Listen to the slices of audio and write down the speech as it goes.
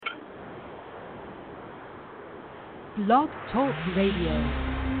Blog Talk Radio.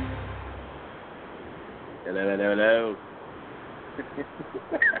 Hello.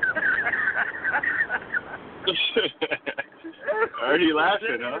 Are you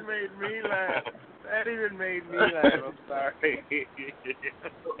laughing, huh? That even made me laugh. I'm sorry.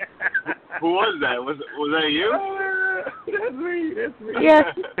 Who was that? Was that you? That's me. Yes,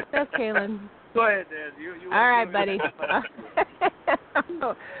 that's Kaylin. Go ahead, Dad. You All right, buddy.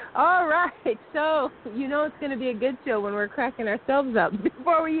 All right. So, you know it's going to be a good show when we're cracking ourselves up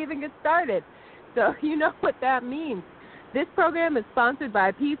before we even get started. So, you know what that means. This program is sponsored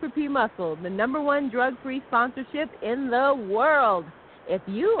by P4P Muscle, the #1 drug-free sponsorship in the world. If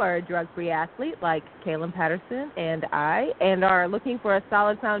you are a drug-free athlete like Kaylin Patterson and I, and are looking for a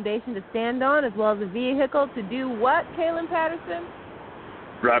solid foundation to stand on, as well as a vehicle to do what, Kaylin Patterson?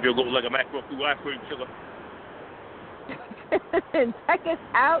 Drive your goal like a macro through ice cream sugar. And check us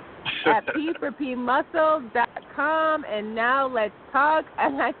out at p4pmuscle.com. And now let's talk.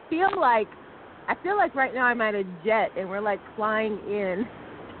 And I feel like right now I'm at a jet and we're like flying in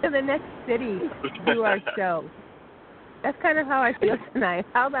to the next city to do our show. That's kind of how I feel tonight.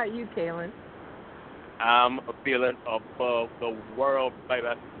 How about you, Kaylin? I'm feeling above the world, baby.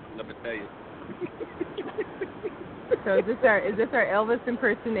 Let me tell you. So is this our Elvis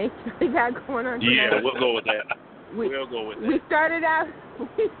impersonation we got going on tonight? Yeah, we'll go with that. We'll go with that. We started out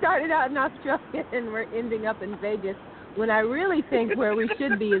in Australia and we're ending up in Vegas, when I really think where we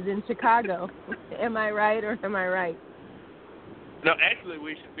should be is in Chicago. Am I right or am I right? No, actually,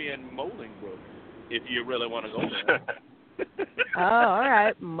 we should be in Molingbrook if you really want to go there. Oh, all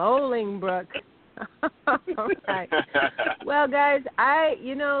right, Molingbrook. All right. Well, guys,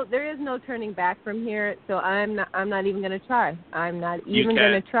 there is no turning back from here, so I'm not even going to try. I'm not even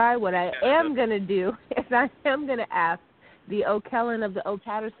going to try. What I am going to do is I am going to ask the O'Kellen of the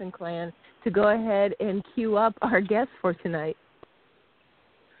O'Patterson clan to go ahead and queue up our guest for tonight.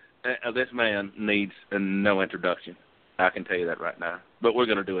 This man needs no introduction. I can tell you that right now. But we're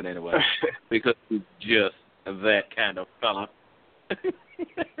going to do it anyway because he's just that kind of fella.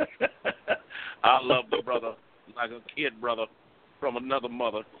 I love the brother like a kid brother from another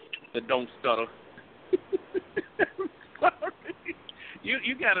mother that don't stutter.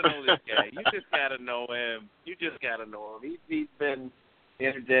 You got to know this guy. You just got to know him. He's been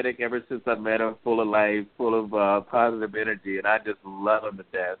energetic ever since I met him, full of life, full of positive energy, and I just love him to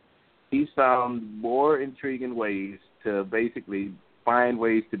death. He's found more intriguing ways to basically find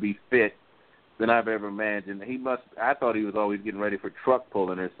ways to be fit than I've ever imagined. I thought he was always getting ready for truck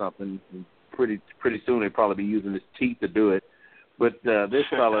pulling or something. Pretty soon he'd probably be using his teeth to do it. But this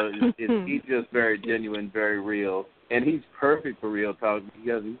fella, he's just very genuine, very real. And he's perfect for Real Talk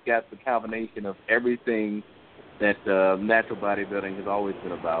because he's got the combination of everything that natural bodybuilding has always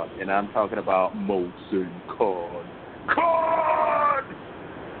been about. And I'm talking about Mohsin Khan.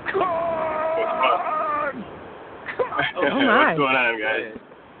 Oh, my. What's going on, guys?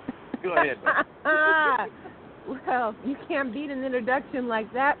 Go ahead, man. Well, you can't beat an introduction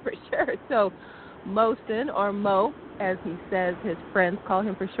like that for sure. So, Mohsin, or Mo, as he says his friends call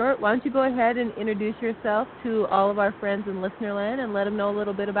him for short, why don't you go ahead and introduce yourself to all of our friends in Listenerland and let them know a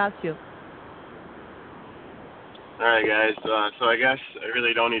little bit about you. All right, guys. So I guess I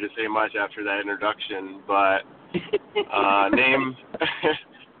really don't need to say much after that introduction, but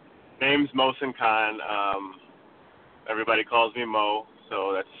name's Mohsin Khan. Everybody calls me Mo,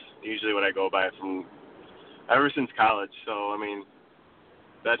 so that's usually what I go by from ever since college. So, I mean,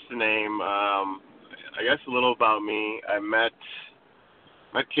 that's the name. I guess a little about me. I met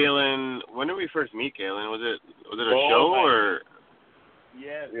Kaylin. When did we first meet, Kaylin? Was it a show or?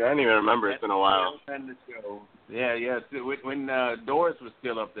 Yeah, I don't even remember. It's been a while. Yeah. When Doris was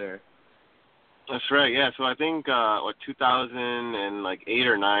still up there. That's right. Yeah. So I think 2008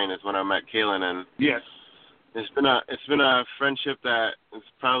 or 9 is when I met Kaylin, and yes, it's been a friendship that is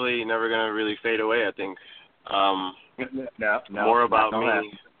probably never gonna really fade away. I think. No, more about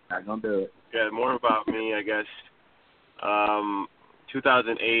me. Not gonna do it. Yeah, more about me, I guess.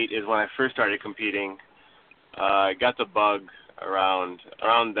 2008 is when I first started competing. I got the bug around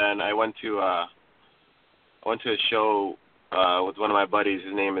then. I went to a show with one of my buddies.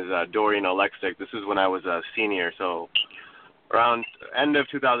 His name is Dorian Alexic. This is when I was a senior, so around end of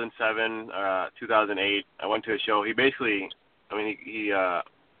 2007, 2008, I went to a show. He basically, he was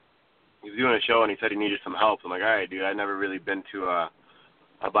doing a show and he said he needed some help. I'm like, all right, dude, I've never really been to a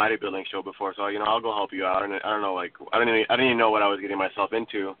bodybuilding show before, so I'll go help you out. And I don't know, I didn't even know what I was getting myself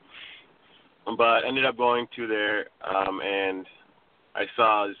into, but ended up going to there, and I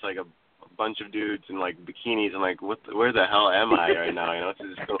saw just like a bunch of dudes in like bikinis. I'm like, where the hell am I right now? This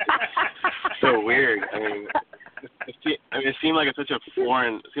is so weird. I mean, seemed like such a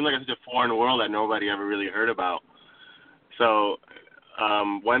foreign world that nobody ever really heard about. So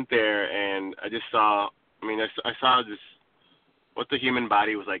went there and I just saw. I mean, I saw just what the human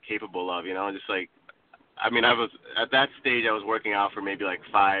body was like capable of. You know, just like. I mean, I was at that stage. I was working out for maybe like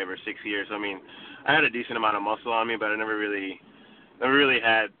 5 or 6 years. So, I mean, I had a decent amount of muscle on me, but I never really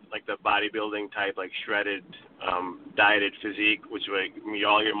had like the bodybuilding type, like shredded, dieted physique, which like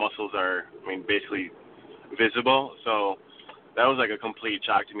all your muscles are, I mean, basically visible. So that was like a complete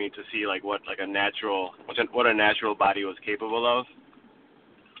shock to me to see like what a natural body was capable of.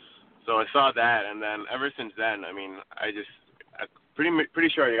 So I saw that, and then ever since then, I mean, I'm pretty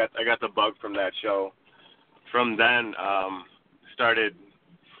sure I got the bug from that show. From then, started,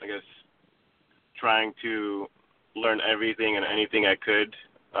 I guess, trying to learn everything and anything I could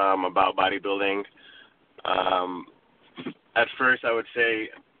about bodybuilding. At first, I would say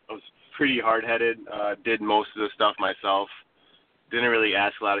I was pretty hard-headed, did most of the stuff myself, didn't really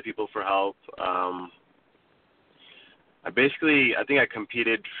ask a lot of people for help. I think I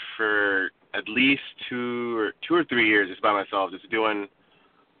competed for at least 2 or 3 years just by myself, just doing,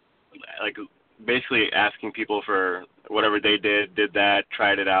 like, basically asking people for whatever they did that,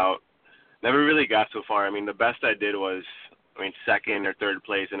 tried it out. Never really got so far. I mean, the best I did was, second or third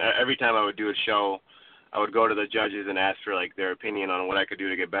place. And every time I would do a show, I would go to the judges and ask for, like, their opinion on what I could do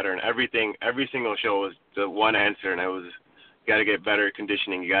to get better. And every single show was the one answer, and it was, you got to get better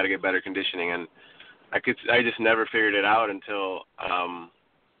conditioning. You got to get better conditioning. And I just never figured it out until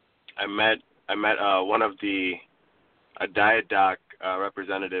I met one of a diet doc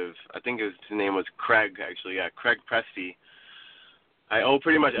representative. I think his name was Craig, actually. Yeah, Craig Presti. I owe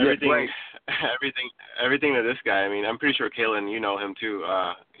pretty much everything to this guy. I mean, I'm pretty sure Kalen, you know him too.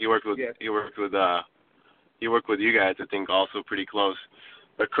 He worked with you guys, I think, also pretty close.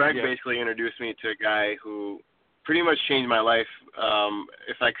 But Craig basically introduced me to a guy who pretty much changed my life.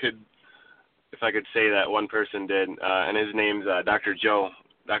 If I could say that one person did, and his name's Dr. Joe.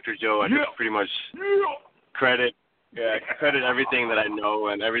 Dr. Joe, I just pretty much credit everything that I know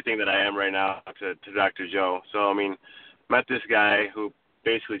and everything that I am right now to Dr. Joe. So, I mean, met this guy who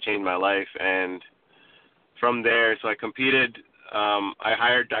basically changed my life, and from there, so I competed. I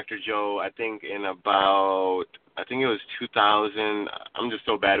hired Dr. Joe, I think it was 2000. I'm just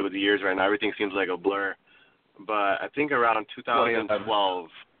so bad with the years right now. Everything seems like a blur. But I think around 2012.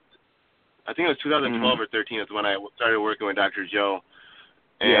 I think it was 2012 or 13 is when I started working with Dr. Joe.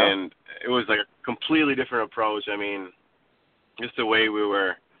 And it was like a completely different approach. I mean, just the way we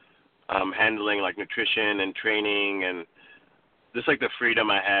were handling like nutrition and training, and just like the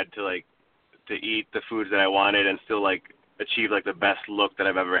freedom I had to eat the foods that I wanted and still like achieve like the best look that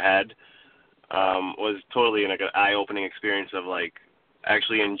I've ever had, was totally like an eye-opening experience of like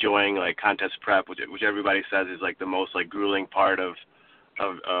actually enjoying like contest prep, which everybody says is like the most like grueling part of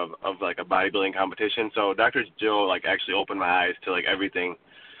like a bodybuilding competition. So Dr. Joe like actually opened my eyes to like everything.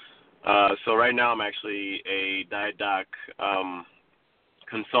 So right now I'm actually a diet doc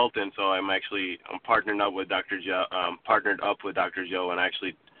consultant. So I'm partnered up with Dr. Joe, and I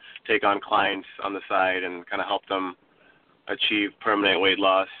actually take on clients on the side and kind of help them achieve permanent weight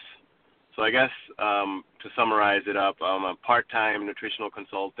loss. So I guess to summarize it up, I'm a part-time nutritional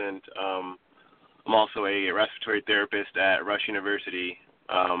consultant. I'm also a respiratory therapist at Rush University.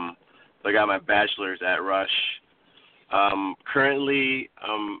 So I got my bachelor's at Rush. Currently,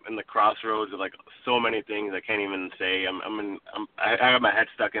 in the crossroads of like so many things I can't even say. I got my head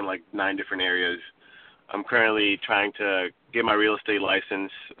stuck in like 9 different areas. I'm currently trying to get my real estate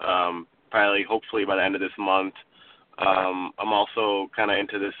license, hopefully by the end of this month. I'm also kind of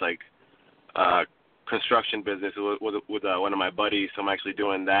into this like construction business with one of my buddies, so I'm actually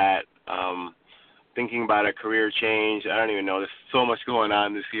doing that. Thinking about a career change. I don't even know. There's so much going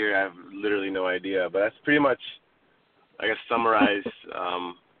on this year. I have literally no idea. But that's pretty much, I guess, summarize,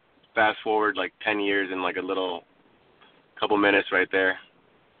 fast forward like 10 years in like a little couple minutes right there.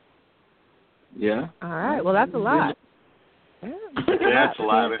 Yeah. All right. Well, that's a lot. Yeah, it's a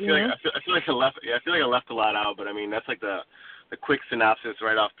lot. I feel like I left a lot out, but I mean that's like the quick synopsis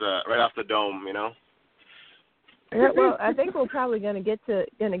right off the dome, you know. Yeah, well, I think we're probably going to get to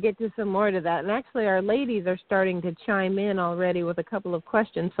some more to that. And actually, our ladies are starting to chime in already with a couple of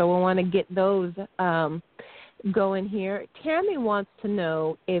questions, so we want to get those going here. Tammy wants to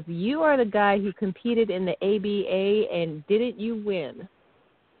know if you are the guy who competed in the ABA and didn't you win?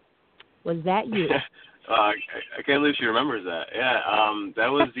 Was that you? I can't believe she remembers that. Yeah,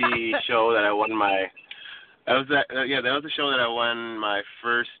 that was the show that I won my. That was the show that I won my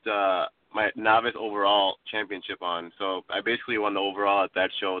first. My novice overall championship on. So I basically won the overall at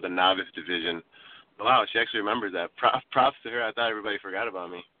that show, the novice division. Wow, she actually remembers that. Props to her. I thought everybody forgot about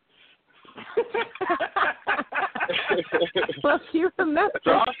me. Well, she remembers.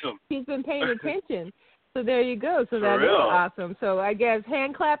 That's awesome. She's been paying attention. So there you go. So that is awesome. So I guess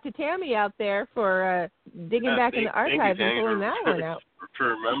hand clap to Tammy out there for digging back in the archives and pulling that one out.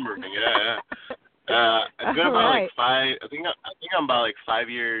 For remembering, yeah. It's been about like 5. I think I'm about like 5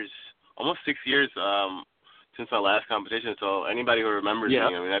 years, almost 6 years since my last competition. So anybody who remembers me, I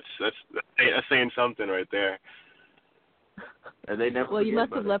mean, that's saying something right there. And they never. Well, you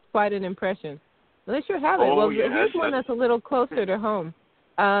must have left quite an impression. Well, they sure have it. Oh, well, yes, here's one that's a little closer to home.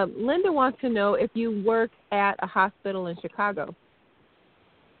 Linda wants to know if you work at a hospital in Chicago.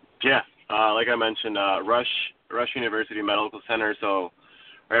 Yeah, like I mentioned, Rush University Medical Center. So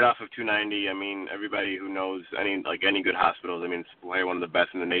right off of 290. I mean, everybody who knows any good hospitals. I mean, it's probably one of the best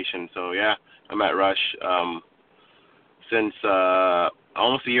in the nation. So yeah, I'm at Rush since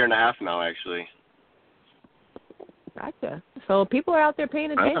almost a year and a half now, actually. Gotcha. So people are out there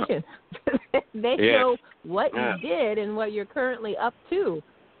paying attention. They know what you did and what you're currently up to.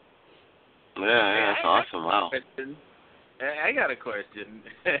 Yeah, that's awesome. Wow. I got a question.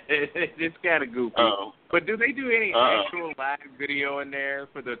 It's kind of goofy. Uh-oh. But do they do any actual live video in there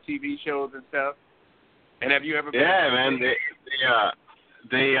for the TV shows and stuff? And have you ever been? Yeah, man.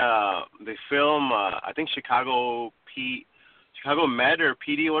 They film. I think Chicago Med or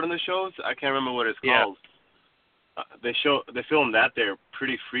PD. One of the shows. I can't remember what it's called. They film that there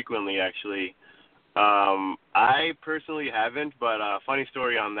pretty frequently, actually. I personally haven't, but funny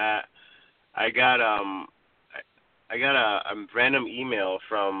story on that. I got a random email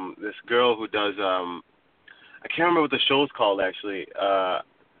from this girl who does I can't remember what the show's called, actually.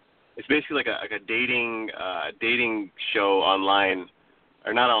 It's basically like a dating show online,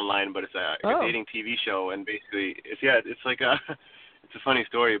 or not online, but it's a dating TV show, and basically it's like it's a funny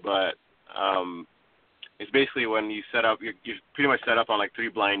story, but it's basically when you set up, you're pretty much set up on like 3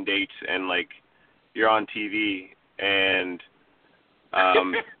 blind dates, and like you're on TV, and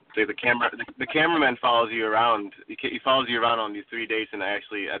the cameraman follows you around. He follows you around on these 3 dates, and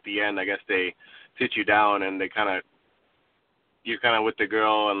actually at the end, I guess they sit you down, and you're kind of with the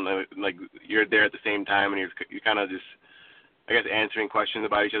girl, and like you're there at the same time, and you're kind of just, I guess, answering questions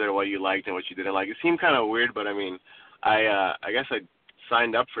about each other, what you liked and what you didn't like. It seemed kind of weird, but I mean, I guess I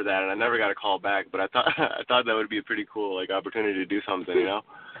signed up for that, and I never got a call back. But I thought that would be a pretty cool opportunity to do something, you know.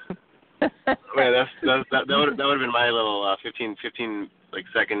 Man, that would have been my little 15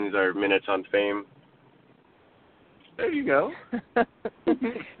 seconds or minutes on fame. There you go.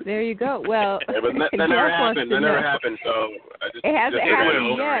 There you go. Well, but that never happened. That never happened. So it hasn't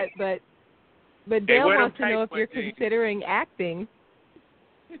happened yet, but Dale wants to know if you're considering acting.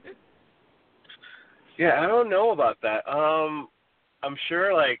 Yeah, I don't know about that. I'm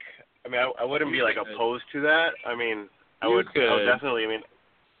sure. I wouldn't be opposed to that. I mean, I would definitely.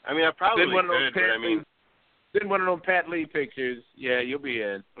 I probably could, but I mean. Send one of those Pat Lee pictures. Yeah, you'll be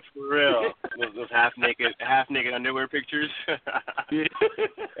in. For real. those half naked underwear pictures. Dude,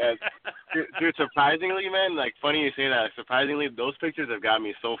 surprisingly, man, funny you say that. Surprisingly, those pictures have got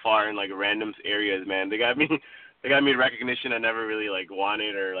me so far in random areas, man. They got me recognition I never really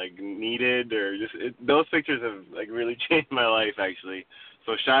wanted or needed, or just those pictures have really changed my life, actually.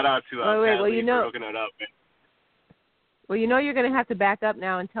 So shout out to Pat Lee for hooking it up, man. Well, you're going to have to back up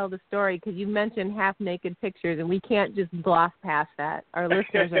now and tell the story, because you mentioned half-naked pictures, and we can't just gloss past that. Our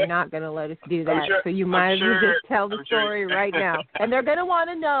listeners are not going to let us do that. So you might as well just tell the story right now. And they're going to want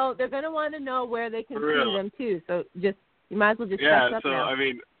to know. They're going to want to know where they can see them too. So you might as well just fess up now.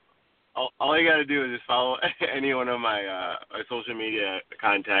 All you got to do is just follow any one of my social media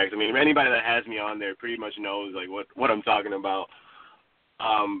contacts. Anybody that has me on there pretty much knows what I'm talking about.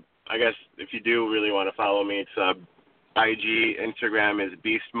 I guess if you do really want to follow me, it's IG, Instagram is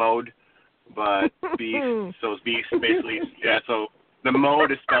Beast Mode, but Beast, so it's Beast basically, so the mode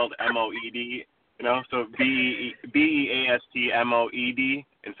is spelled M-O-E-D, so B-E-A-S-T-M-O-E-D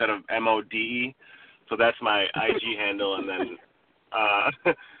instead of M-O-D-E, so that's my IG handle, and then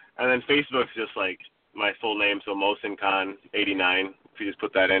Facebook's just my full name, so Mohsin Khan 89, if you just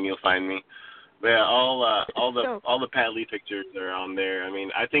put that in, you'll find me. But yeah, all the Pat Lee pictures are on there.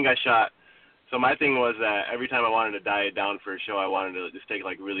 I think I shot. So my thing was that every time I wanted to diet down for a show, I wanted to just take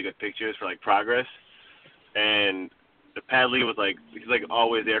really good pictures for progress. And the Pat Lee was he's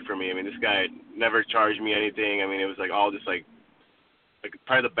always there for me. This guy never charged me anything. It was all just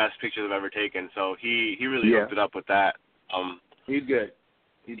probably the best pictures I've ever taken. So he really hooked it up with that. He's good.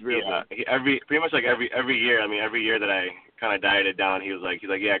 He's real good. Pretty much every year. Every year that I kind of dieted down, he's like,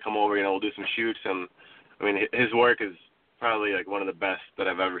 yeah, come over, we'll do some shoots. And his work is probably one of the best that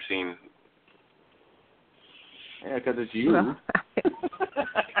I've ever seen. Yeah, because it's you. Well,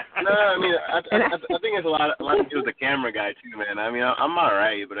 No, I mean, I think it's a lot to do with the camera guy too, man. I mean, I'm all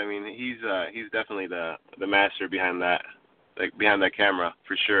right, but I mean, he's definitely the master behind that, like behind that camera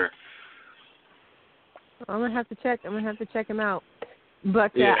for sure. I'm gonna have to check him out.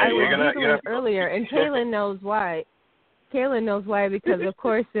 But Yeah, I was you're Googling earlier, and Kaylin knows why. Kaylin knows why because, of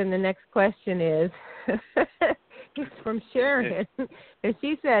course, then the next question is it's from Sharon, and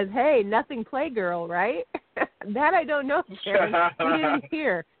she says, "Hey, nothing Playgirl, right?" That I don't know, Sharon. We didn't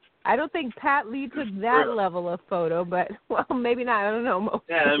hear. I don't think Pat Lee took that level of photo, but well, maybe not. I don't know.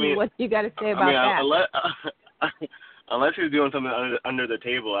 Yeah, I mean, what you got to say about that? Unless he was doing something under the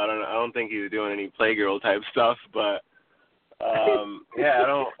table, I don't think he was doing any Playgirl type stuff. But yeah,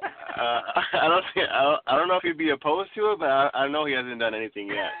 I don't know if he'd be opposed to it, but I know he hasn't done anything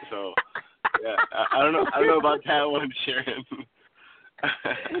yet. So yeah, I don't know about that one, Sharon.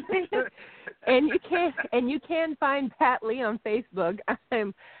 And you can find Pat Lee on Facebook.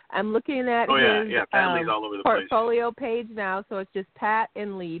 I'm looking at his Pat Lee's all over the portfolio page now, so it's just Pat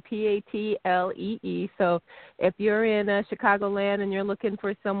and Lee, Patlee. So if you're in Chicagoland and you're looking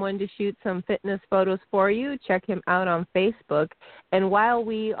for someone to shoot some fitness photos for you, check him out on Facebook. And while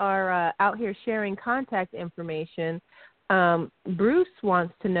we are out here sharing contact information, Bruce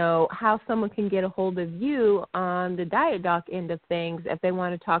wants to know how someone can get a hold of you on the Diet Doc end of things if they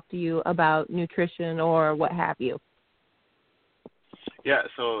want to talk to you about nutrition or what have you. Yeah,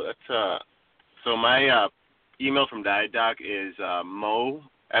 so that's so my email from Diet Doc is moe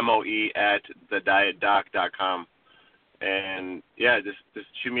at thedietdoc.com, and yeah, just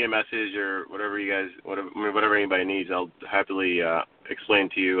shoot me a message or whatever you guys whatever anybody needs. I'll happily explain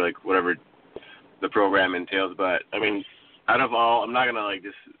to you like whatever the program entails. But I mean, out of all, I'm not gonna like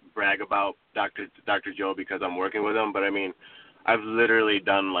just brag about Dr. Joe because I'm working with him, but I mean, I've literally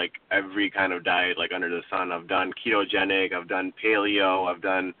done like every kind of diet like under the sun. I've done ketogenic, I've done paleo, I've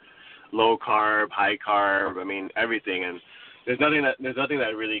done low carb, high carb. I mean everything, and there's nothing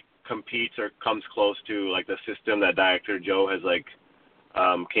that really competes or comes close to like the system that Dr. Joe has like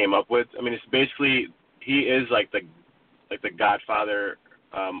came up with. I mean, it's basically he is like the godfather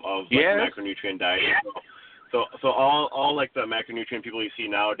of like, macronutrient diet. So all like the macronutrient people you see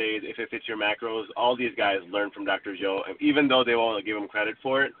nowadays, if it fits your macros, all these guys learn from Dr. Joe. And even though they won't give him credit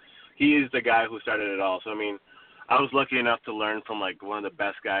for it, he is the guy who started it all. So I mean, I was lucky enough to learn from like one of the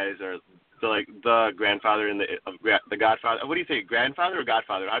best guys, or the grandfather in the Godfather. What do you say, grandfather or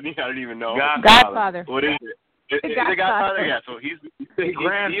Godfather? I don't even know. Godfather. What is it? Is the Godfather? Yeah. So he's the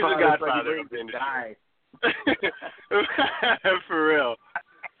Godfather of the industry. For real.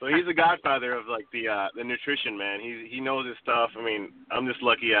 So he's the godfather of like the nutrition, man. He knows his stuff. I mean, I'm just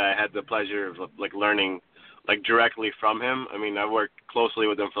lucky I had the pleasure of like learning like directly from him. I mean, I worked closely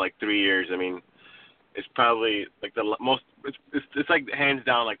with him for like 3 years. I mean, it's probably like the most. It's like hands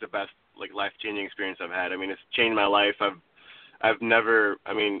down like the best like life-changing experience I've had. I mean, it's changed my life. I've never.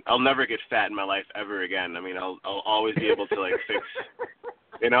 I mean, I'll never get fat in my life ever again. I mean, I'll always be able to like fix.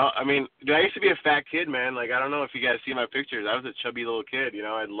 You know, I mean, I used to be a fat kid, man. Like, I don't know if you guys see my pictures. I was a chubby little kid. You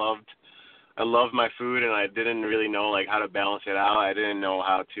know, I loved my food, and I didn't really know like how to balance it out. I didn't know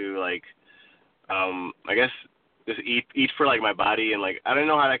how to like, I guess just eat for like my body, and like I didn't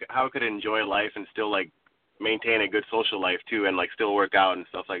know how I could enjoy life and still like maintain a good social life too, and like still work out and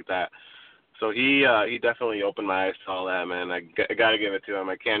stuff like that. So he definitely opened my eyes to all that, man. I gotta give it to him.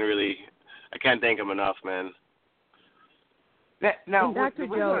 I can't thank him enough, man. Now, Dr.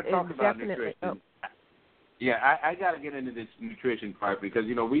 Joe is definitely. Nutrition. Yeah, I got to get into this nutrition part because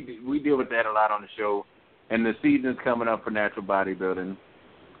you know we deal with that a lot on the show, and the season's coming up for natural bodybuilding,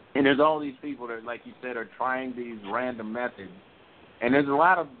 and there's all these people that, like you said, are trying these random methods, and there's a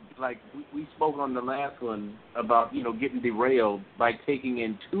lot of like we spoke on the last one about getting derailed by taking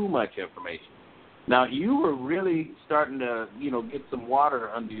in too much information. Now you were really starting to get some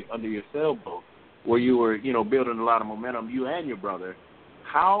water under your sailboat, where you were, building a lot of momentum, you and your brother.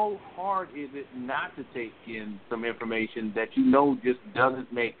 How hard is it not to take in some information that just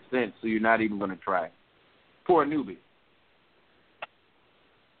doesn't make sense, so you're not even going to try for a newbie?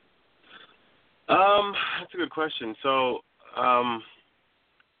 That's a good question. So,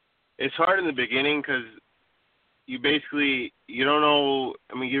 it's hard in the beginning because you don't know.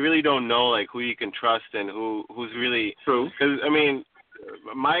 I mean, you really don't know like who you can trust and who's really true. Because I mean,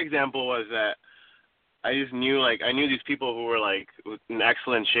 my example was that I just knew I knew these people who were like in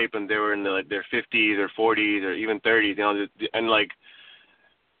excellent shape and they were in their 50s or 40s or even 30s, and like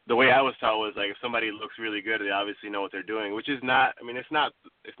the way I was taught was like if somebody looks really good, they obviously know what they're doing, which is not. I mean, it's not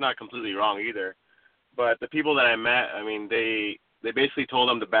completely wrong either. But the people that I met, I mean, they basically told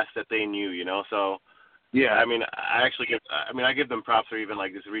them the best that they knew, So Yeah. I mean, I give them props for even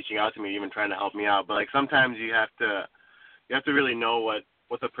like just reaching out to me, even trying to help me out. But like sometimes you have to really know what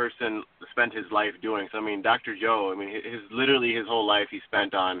the person spent his life doing. So I mean, Dr. Joe, I mean, literally his whole life he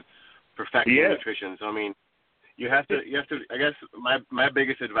spent on perfecting nutrition. So I mean, you have to. I guess my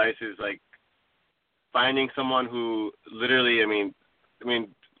biggest advice is like finding someone who literally,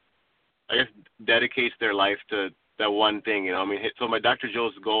 I guess dedicates their life to that one thing. You know, I mean, so my Dr.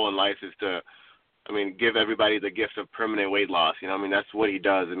 Joe's goal in life is to, give everybody the gift of permanent weight loss. You know, I mean, that's what he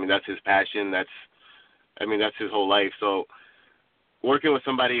does. I mean, that's his passion. That's his whole life. So working with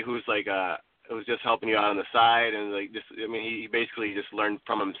somebody who's like, who's just helping you out on the side and like just, he basically just learned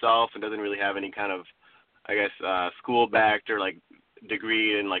from himself and doesn't really have any kind of, I guess, school backed or like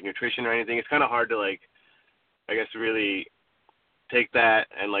degree in like nutrition or anything. It's kind of hard to like, I guess, really take that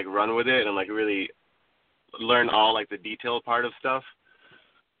and like run with it and like really learn all like the detailed part of stuff.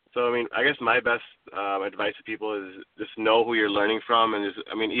 So I guess my best advice to people is just know who you're learning from, and just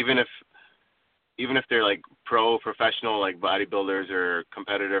even if they're like professional like bodybuilders or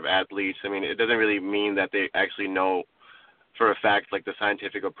competitive athletes, it doesn't really mean that they actually know for a fact like the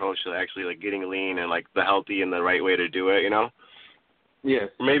scientific approach to actually like getting lean and like the healthy and the right way to do it, you know? Yes.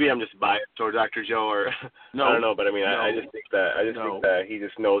 Maybe I'm just biased toward Dr. Joe, or no. I don't know, but I just think that he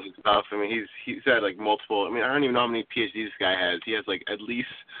just knows his stuff. He's had like multiple. I don't even know how many PhDs this guy has. He has like at least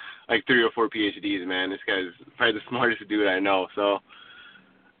like 3 or 4 PhDs. Man, this guy's probably the smartest dude I know. So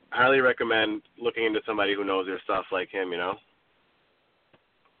I highly recommend looking into somebody who knows their stuff like him. You know.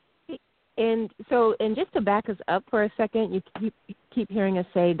 And just to back us up for a second, you keep hearing us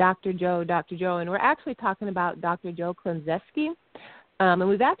say Dr. Joe, and we're actually talking about Dr. Joe Klinzeski. And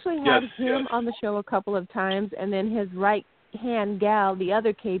we've actually had him on the show a couple of times, and then his right-hand gal, the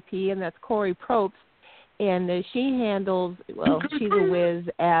other KP, and that's Corey Probst, and she handles, she's a whiz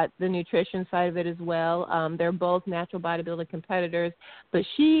at the nutrition side of it as well. They're both natural bodybuilding competitors, but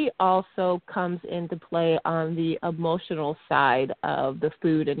she also comes into play on the emotional side of the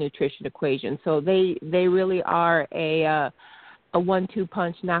food and nutrition equation. So they really are a 1-2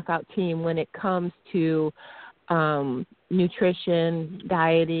 punch knockout team when it comes to nutrition,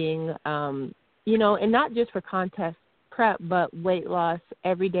 dieting, and not just for contest prep, but weight loss,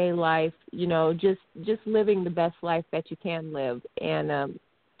 everyday life, just living the best life that you can live. And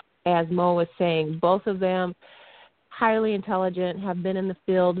as Mo was saying, both of them highly intelligent, have been in the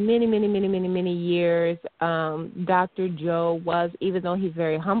field many years. Dr. Joe was, even though he's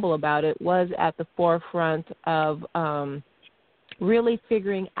very humble about it, was at the forefront of really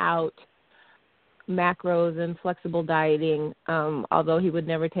figuring out macros and flexible dieting, although he would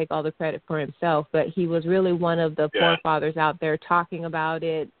never take all the credit for himself, but he was really one of the forefathers out there talking about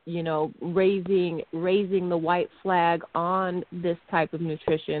it, raising the white flag on this type of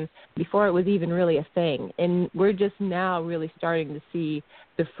nutrition before it was even really a thing. And we're just now really starting to see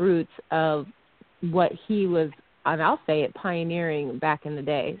the fruits of what he was, and I'll say it, pioneering back in the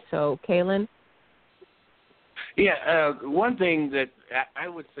day. So, Kaylin? Yeah, one thing that I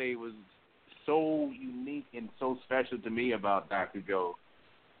would say was so unique and so special to me about Dr. Joe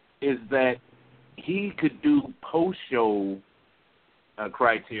is that he could do post-show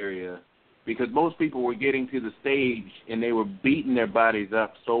criteria, because most people were getting to the stage and they were beating their bodies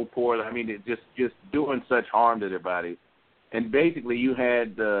up so poorly. It just doing such harm to their bodies. And basically you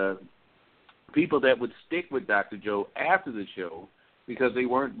had people that would stick with Dr. Joe after the show because they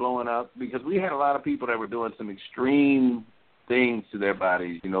weren't blowing up, because we had a lot of people that were doing some extreme things to their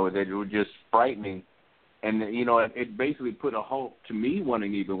bodies, that were just frightening. And, it basically put a halt to me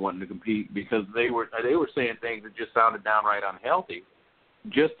wanting to compete, because they were saying things that just sounded downright unhealthy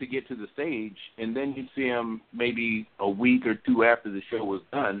just to get to the stage. And then you'd see them maybe a week or 2 after the show was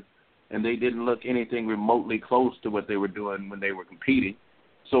done, and they didn't look anything remotely close to what they were doing when they were competing.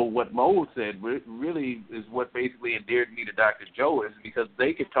 So what Mo said really is what basically endeared me to Dr. Joe, is because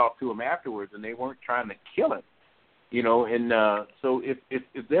they could talk to him afterwards and they weren't trying to kill him. So if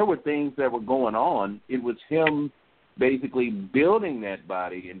there were things that were going on, it was him basically building that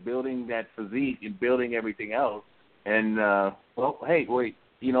body and building that physique and building everything else. And, hey, wait,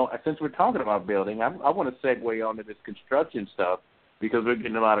 since we're talking about building, I want to segue onto this construction stuff, because we're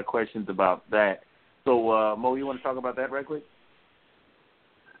getting a lot of questions about that. So, Mo, you want to talk about that right quick?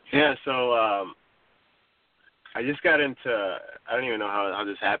 Yeah, so I just got into, I don't even know how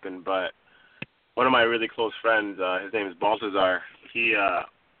this happened, but one of my really close friends, his name is Balthazar. He's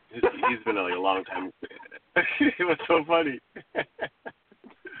been a long time. It was so funny.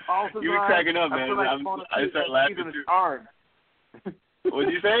 Balthazar, you were cracking up, man. I started laughing too. What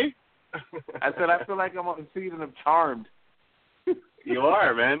did you say? I said I feel like I'm on the season of Charmed. You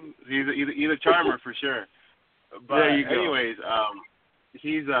are, man. He's a charmer for sure. But anyways,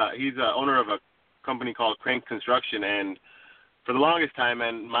 he's owner of a company called Crank Construction, and for the longest time,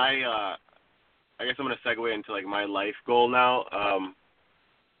 man, my I guess I'm gonna segue into like my life goal now.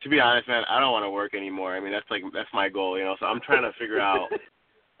 To be honest, man, I don't want to work anymore. I mean, that's my goal, you know. So I'm trying to figure out.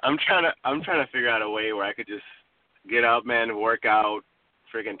 I'm trying to figure out a way where I could just get up, man, work out,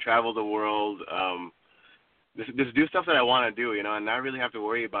 friggin' travel the world, just do stuff that I want to do, you know, and not really have to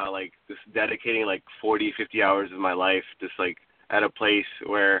worry about like just dedicating like 40, 50 hours of my life just like at a place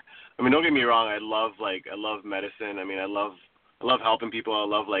where, I mean, don't get me wrong, I love medicine. I mean, I love helping people. I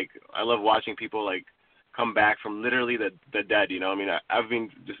love watching people like come back from literally the dead, you know. I mean, I've been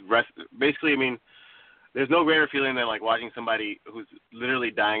just basically, I mean, there's no greater feeling than like watching somebody who's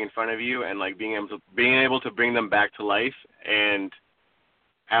literally dying in front of you and like being able to bring them back to life and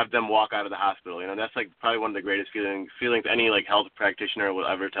have them walk out of the hospital. You know, that's like probably one of the greatest feelings any like health practitioner will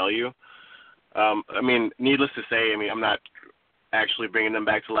ever tell you. I mean, needless to say, I mean, I'm not actually bringing them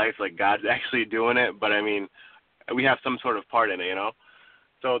back to life. Like God's actually doing it, but I mean, we have some sort of part in it, you know.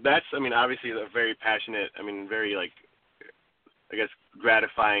 So that's, I mean, obviously a very passionate, I mean, very like, I guess,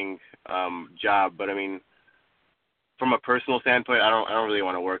 gratifying job. But I mean, from a personal standpoint, I don't really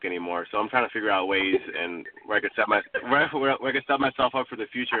want to work anymore. So I'm trying to figure out ways and where I could set myself up for the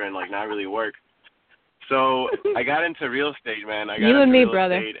future and like not really work. So I got into real estate, man. You and me,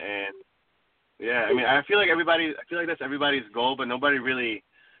 brother. And yeah, I mean, I feel like that's everybody's goal, but nobody really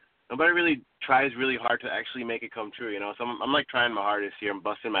tries really hard to actually make it come true, you know. So I'm like trying my hardest here. I'm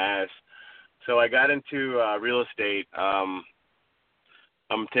busting my ass. So I got into real estate.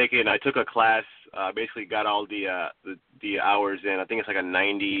 I took a class, basically got all the hours in. I think it's like a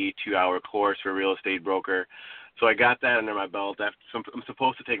 92-hour course for a real estate broker. So I got that under my belt. I'm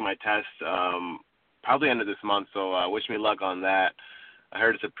supposed to take my test probably end of this month, so wish me luck on that. I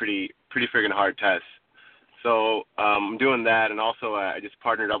heard it's a pretty friggin' hard test. So I'm doing that, and also I just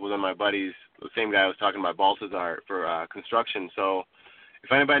partnered up with one of my buddies, the same guy I was talking about, Balthazar, for construction. So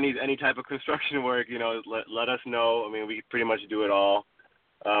if anybody needs any type of construction work, you know, let us know. I mean, we pretty much do it all.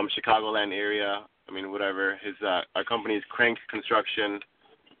 Chicagoland area, I mean, whatever. Our company is Crank Construction.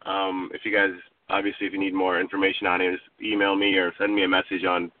 If you guys, obviously, if you need more information on it, just email me or send me a message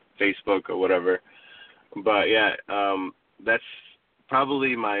on Facebook or whatever. But yeah, that's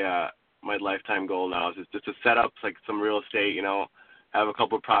probably my lifetime goal now, is just to set up like some real estate, you know, have a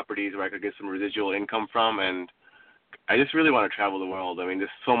couple of properties where I could get some residual income from, and I just really want to travel the world. I mean, there's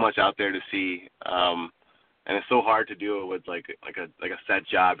so much out there to see. And it's so hard to do it with like a set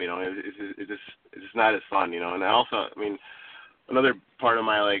job, you know. It's just not as fun, you know. And I mean, another part of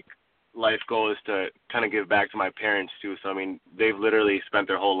my like life goal is to kind of give back to my parents too. So I mean, they've literally spent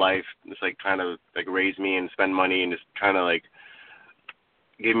their whole life just like trying to like raise me and spend money and just trying to like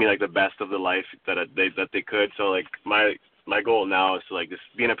give me like the best of the life that they could. So like my goal now is to like just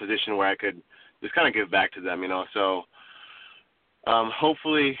be in a position where I could just kind of give back to them, you know. So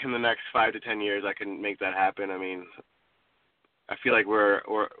hopefully in the next 5 to 10 years I can make that happen. I mean, I feel like we're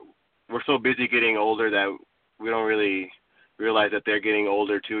so busy getting older that we don't really realize that they're getting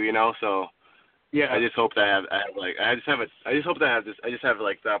older too, you know. So yeah, I just hope that I just have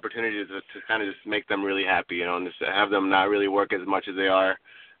like the opportunity to kind of just make them really happy, you know, and just have them not really work as much as they are,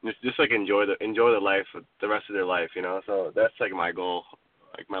 and just like enjoy the life, the rest of their life, you know. So that's like my goal,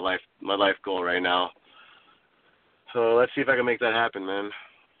 like my life goal right now. So let's see if I can make that happen, man.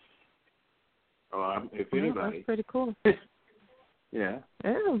 Oh, if anybody. That's pretty cool. Yeah. Yeah,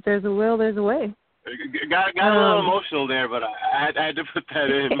 if there's a will, there's a way. Got a little emotional there, but I had to put that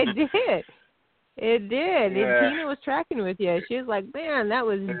in. It did. Yeah. And Tina was tracking with you. She was like, "Man, that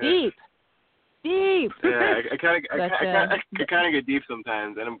was deep." Yeah, I kind of get deep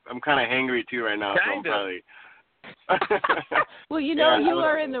sometimes, and I'm kind of hangry too right now. So I'm probably. Well, you know, you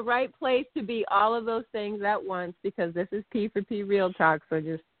are in the right place to be all of those things at once, because this is P4P Real Talk. So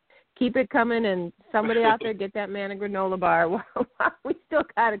just keep it coming, and somebody out there get that man a granola bar. We still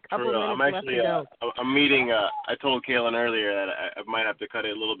got a couple minutes left to go. I'm meeting. I told Kaylin earlier that I might have to cut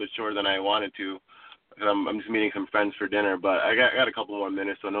it a little bit shorter than I wanted to. I'm just meeting some friends for dinner, but I got a couple more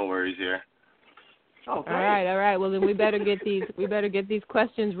minutes, so no worries here. Okay. All right. Well, then we better get these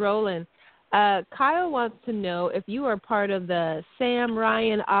questions rolling. Kyle wants to know if you are part of the Sam,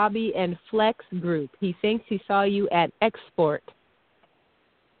 Ryan, Abby, and Flex group. He thinks he saw you at Export.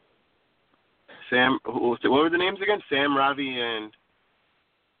 Sam, what were the names again? Sam, Ravi, and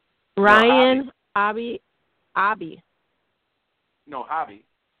Ryan, Abby. No, Hobby.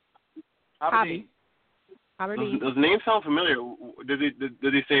 Aberdeen. Those names sound familiar. Did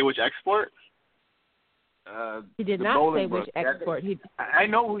he say which Export? He did the not say Bolingbrook. which export. I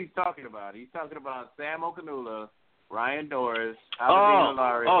know who he's talking about. He's talking about Sam Okanula, Ryan Doris, Oh,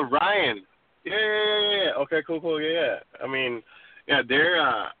 Larry. oh, Ryan. Yeah. Okay, cool. Yeah. I mean, yeah,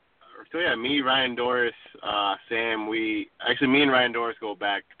 they're so yeah, me, Ryan Doris, Sam. Me and Ryan Doris go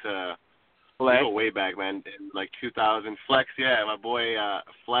back to. We go way back, man. In like 2000. Flex, yeah, my boy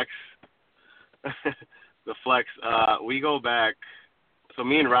Flex. The Flex. We go back. So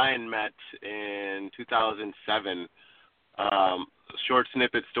me and Ryan met in 2007. Short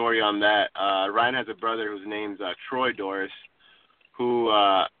snippet story on that. Ryan has a brother whose name's Troy Doris, who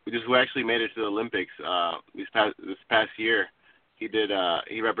actually made it to the Olympics this past year. He did.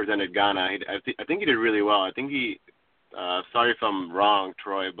 He represented Ghana. I think he did really well. I think he. Sorry if I'm wrong,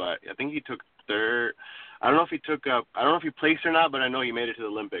 Troy, but I think he took third. I don't know if he took up. I don't know if he placed or not, but I know he made it to the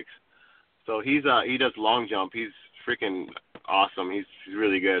Olympics. So he does long jump. He's freaking awesome. He's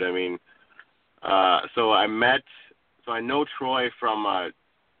really good. I mean, so I know Troy from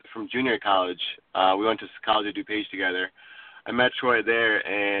junior college. We went to college at DuPage together. I met Troy there,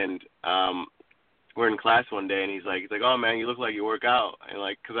 and we're in class one day, and he's like, oh man, you look like you work out, and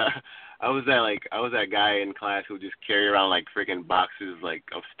like, cause I was that guy in class who just carry around like freaking boxes like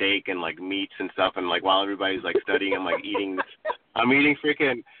of steak and like meats and stuff, and like while everybody's like studying, I'm like eating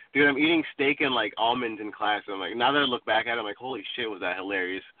steak and like almonds in class. And I'm like, now that I look back at it, I'm like, holy shit, was that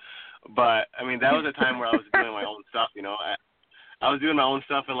hilarious? But I mean, that was a time where I was doing my own stuff, you know. I was doing my own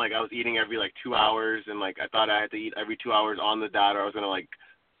stuff, and like I was eating every like 2 hours, and like I thought I had to eat every 2 hours on the dot, or I was gonna like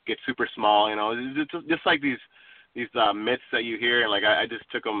get super small, you know. It's just like these myths that you hear, and like I just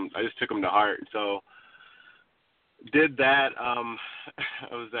took them to heart. So did that. I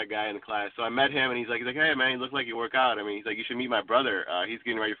was that guy in class. So I met him, and he's like, hey man, you look like you work out. I mean, he's like, you should meet my brother. He's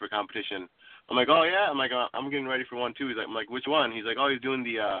getting ready for a competition. I'm like, oh yeah. I'm like, I'm getting ready for one too. I'm like, which one? He's like, oh, he's doing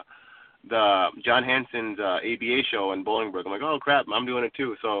the John Hansen's ABA show in Bolingbrook. I'm like, oh crap, I'm doing it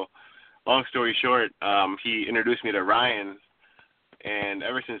too. So long story short, he introduced me to Ryan, and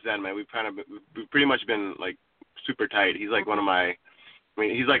ever since then, man, we've pretty much been like super tight. He's like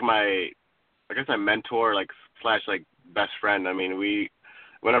he's like my mentor, like / like best friend. I mean,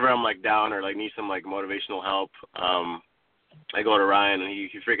 whenever I'm like down or like need some like motivational help, I go to Ryan, and he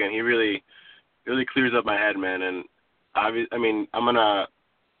really clears up my head, man. And I mean, I'm gonna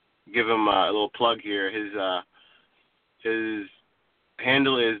give him a little plug here. His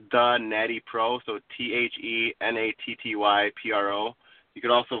handle is The Natty Pro, so TheNattyPro. You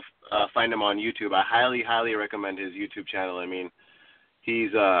could also find him on YouTube. I highly recommend his YouTube channel. I mean,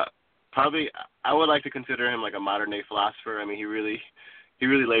 he's probably, I would like to consider him like a modern day philosopher. I mean, he really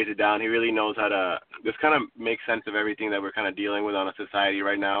lays it down. He really knows how to just kind of make sense of everything that we're kind of dealing with on a society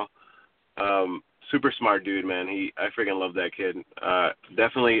right now. Super smart dude, man. I freaking love that kid.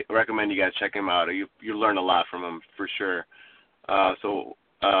 Definitely recommend you guys check him out. You learn a lot from him for sure. So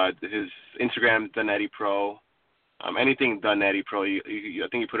his Instagram, The Natty Pro. Anything The Natty Pro. I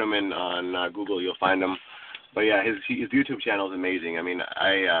think you put him in on Google, you'll find him. But yeah, his YouTube channel is amazing. I mean,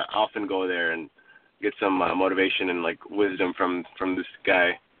 I often go there and get some motivation and like wisdom from this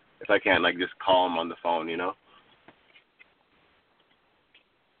guy if I can't like just call him on the phone, you know.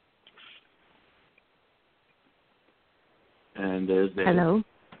 And there's Hello.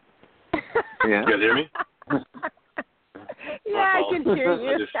 Yeah. You guys hear me? Yeah, I can hear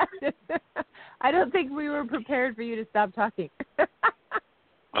you. I don't think we were prepared for you to stop talking.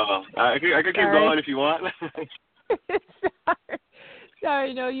 I could keep going if you want.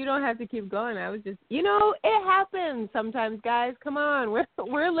 Sorry, no, you don't have to keep going. I was just, it happens sometimes, guys. Come on,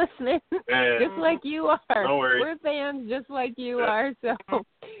 we're listening, just like you are. Don't worry. We're fans, just like you are. So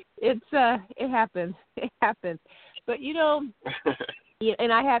it happens. It happens. But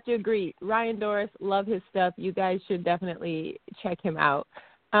and I have to agree. Ryan Doris, love his stuff. You guys should definitely check him out.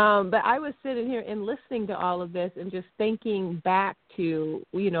 But I was sitting here and listening to all of this and just thinking back to,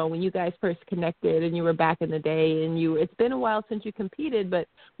 when you guys first connected and you were back in the day, and it's been a while since you competed, but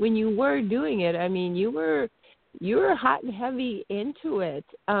when you were doing it, I mean, you were hot and heavy into it.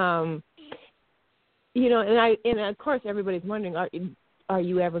 And of course everybody's wondering, are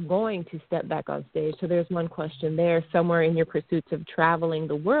you ever going to step back on stage? So there's one question there, somewhere in your pursuits of traveling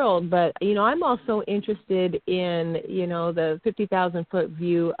the world. But, I'm also interested in, the 50,000-foot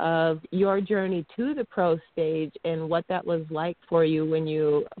view of your journey to the pro stage and what that was like for you when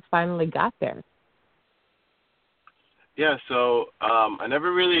you finally got there. Yeah, so I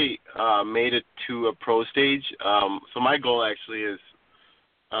never really made it to a pro stage. So my goal actually is,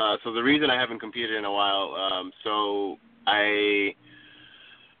 so the reason I haven't competed in a while, so I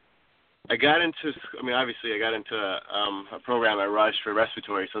got into, obviously I got into a program at Rush for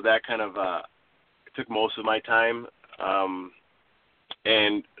respiratory, so that kind of took most of my time.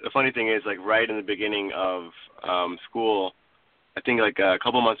 And the funny thing is, like, right in the beginning of school, I think like a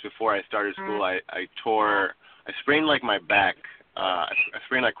couple months before I started school, I sprained like my back. I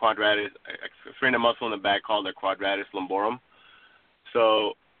sprained like I sprained a muscle in the back called the quadratus lumborum.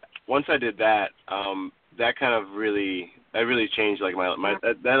 So once I did that, that kind of really changed like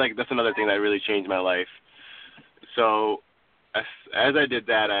that's another thing that really changed my life. So as I did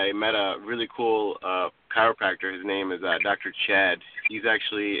that, I met a really cool chiropractor. His name is Dr. Chad. He's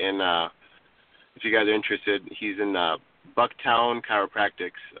actually in, if you guys are interested, he's in Bucktown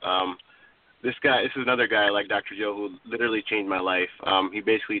Chiropractics. This is another guy like Dr. Joe who literally changed my life. He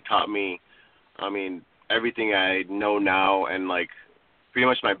basically taught me, everything I know now and like pretty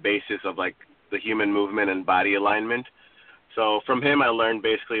much my basis of like the human movement and body alignment. So from him, I learned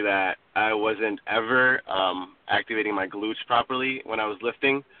basically that I wasn't ever activating my glutes properly when I was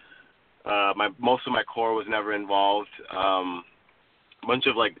lifting. Most of my core was never involved. A bunch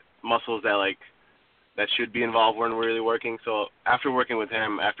of like muscles that should be involved weren't really working. So after working with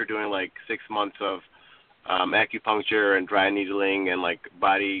him, after doing like 6 months of acupuncture and dry needling and like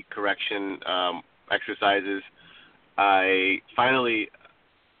body correction exercises, I finally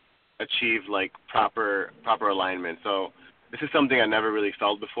achieved like proper alignment. So this is something I never really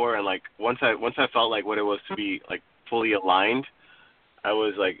felt before, and like once I felt like what it was to be like fully aligned, it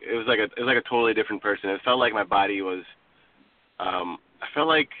was like a totally different person. It felt like my body was I felt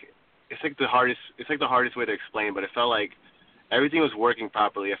like it's like the hardest way to explain, but it felt like everything was working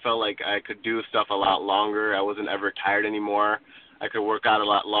properly. I felt like I could do stuff a lot longer. I wasn't ever tired anymore. I could work out a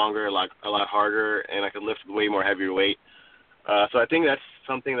lot longer, a lot harder, and I could lift way more heavier weight. So I think that's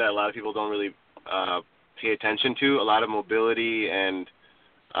something that a lot of people don't really pay attention to. A lot of mobility and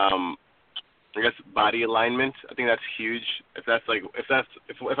I guess body alignment. I think that's huge. If I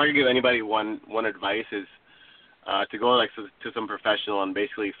could give anybody one advice is to go like to some professional and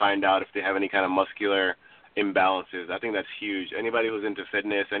basically find out if they have any kind of muscular imbalances. I think that's huge. Anybody who's into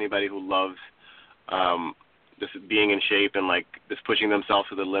fitness, anybody who loves just being in shape and like just pushing themselves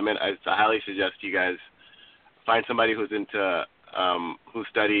to the limit, I highly suggest you guys find somebody who's into who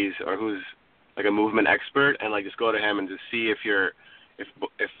studies or who's like a movement expert, and like just go to him and just see if you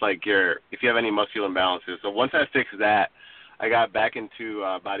have any muscular imbalances. So once I fixed that, I got back into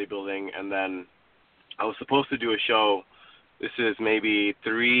bodybuilding, and then I was supposed to do a show. This is maybe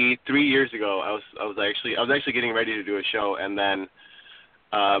three years ago. I was actually getting ready to do a show, and then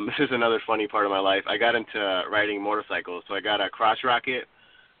this is another funny part of my life. I got into riding motorcycles, so I got a crotch rocket,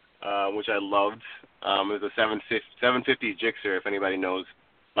 which I loved. It was a 750 Gixxer. If anybody knows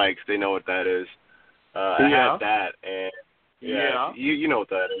bikes, they know what that is. I had that, and you know what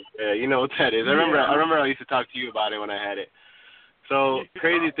that is. Yeah, you know what that is. I remember I used to talk to you about it when I had it. So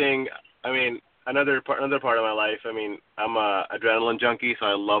crazy thing. I mean, another part of my life. I mean, I'm a adrenaline junkie, so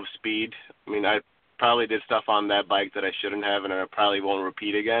I love speed. I mean, I probably did stuff on that bike that I shouldn't have, and I probably won't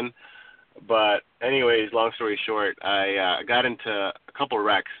repeat again. But anyways, long story short, I got into a couple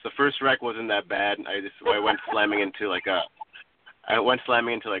wrecks. The first wreck wasn't that bad. I went slamming into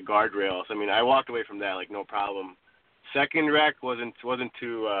guardrails. I mean, I walked away from that like no problem. Second wreck wasn't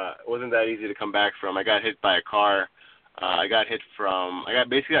that easy to come back from. I got hit by a car. I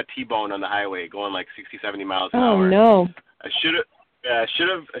basically got T-boned on the highway going like 60, 70 miles an hour. Oh no. I should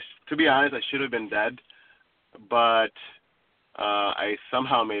have, to be honest, I should have been dead, but I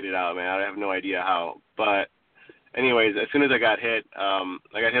somehow made it out, man. I have no idea how. But anyways, as soon as I got hit on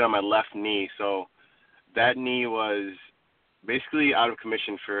my left knee. So that knee was basically out of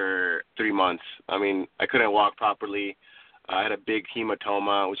commission for 3 months. I mean, I couldn't walk properly. I had a big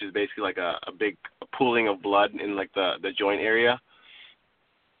hematoma, which is basically like a big pooling of blood in like the joint area.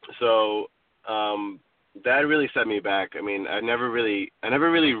 So that really set me back. I mean, I never really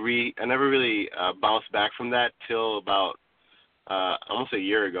bounced back from that till about almost a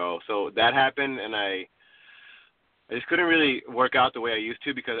year ago. So that happened, and I just couldn't really work out the way I used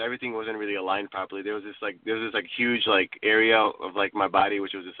to because everything wasn't really aligned properly. There was this huge like area of like my body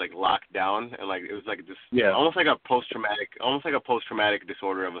which was just like locked down, and like it was like this almost like a post traumatic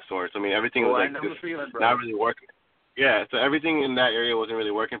disorder of a sort. So, I mean, everything was like just not really working. Yeah, so everything in that area wasn't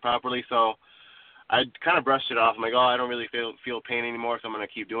really working properly. So I kind of brushed it off. I'm like, I don't really feel pain anymore, so I'm gonna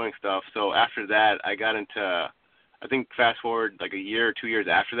keep doing stuff. So after that, I got into, I think fast forward like a year or 2 years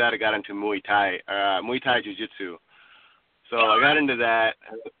after that, I got into Muay Thai Jiu-Jitsu. So I got into that.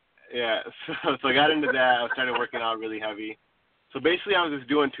 Yeah, so I got into that. I started working out really heavy. So basically, I was just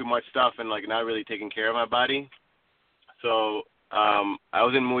doing too much stuff and like not really taking care of my body. So I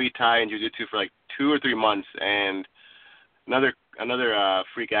was in Muay Thai and Jiu-Jitsu for like 2 or 3 months, and another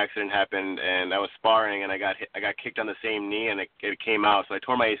freak accident happened, and I was sparring, and I got kicked on the same knee, and it came out, so I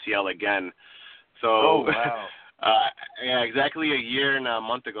tore my ACL again. So, oh wow. Yeah, exactly a year and a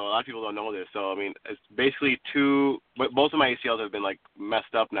month ago. A lot of people don't know this. So I mean, it's basically both of my ACLs have been like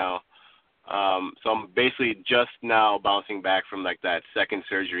messed up now. So I'm basically just now bouncing back from like that second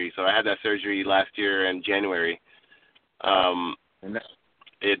surgery. So I had that surgery last year in January.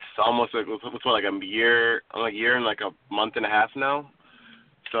 It's almost like a year. I'm like a year and like a month and a half now.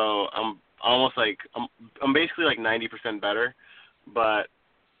 So I'm almost like I'm basically like 90% better. But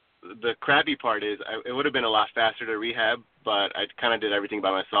the crappy part is it would have been a lot faster to rehab, but I kind of did everything by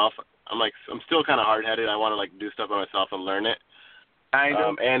myself. I'm still kind of hard-headed. I want to like do stuff by myself and learn it. I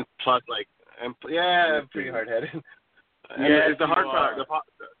know. And plus, like, I'm pretty hard-headed. Yeah, it's the hard part.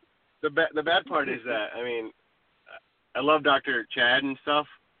 The bad part is that, I mean, I love Dr. Chad and stuff,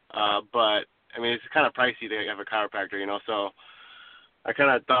 but I mean, it's kind of pricey to have a chiropractor, you know. So I kind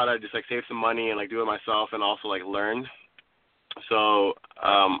of thought I'd just like save some money and like do it myself and also like learn. So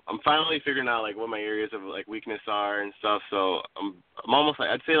I'm finally figuring out like what my areas of like weakness are and stuff. So I'm almost like,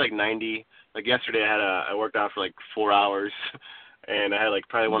 I'd say like 90. Like yesterday I worked out for like 4 hours, and I had like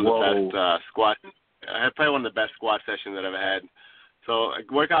probably one of the best squat. I had probably one of the best squat sessions that I've had. So like,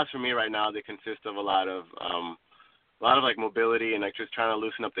 workouts for me right now, they consist of a lot of like mobility and like just trying to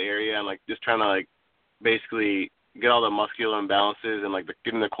loosen up the area and like just trying to like basically get all the muscular imbalances and like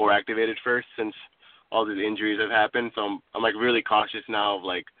getting the core activated first, since all these injuries have happened. So I'm like really cautious now of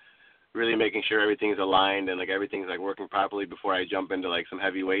like really making sure everything's aligned and like everything's like working properly before I jump into like some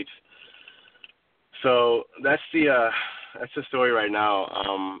heavy weights. So that's the story right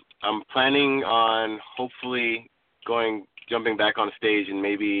now. I'm planning on hopefully jumping back on stage in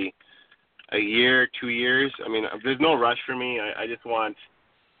maybe a year, 2 years. I mean, there's no rush for me. I just want,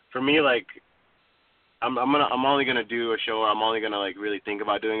 for me, like, I'm only gonna do a show, or I'm only gonna like really think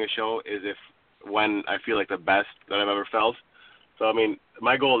about doing a show is when I feel like the best that I've ever felt. So I mean,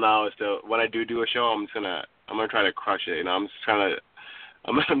 my goal now is to, when I do a show, I'm gonna try to crush it. You know, I'm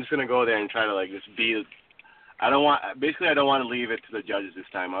just gonna go there and try to like just be. I don't want to leave it to the judges this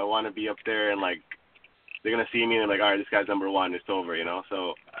time. I want to be up there and like they're gonna see me and like, all right, this guy's number one. It's over, you know.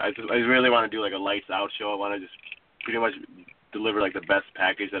 So I just really want to do like a lights out show. I want to just pretty much deliver like the best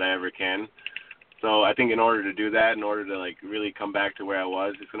package that I ever can. So I think in order to do that, in order to like really come back to where I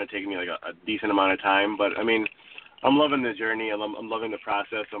was, it's gonna take me like a decent amount of time. But I mean, I'm loving the journey. I'm loving the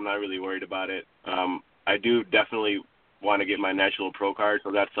process. So I'm not really worried about it. I do definitely want to get my National Pro card,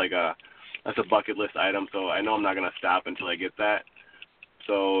 so that's a bucket list item. So I know I'm not gonna stop until I get that.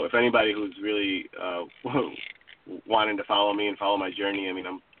 So if anybody who's really wanting to follow me and follow my journey, I mean,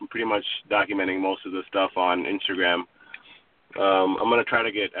 I'm pretty much documenting most of the stuff on Instagram. I'm gonna try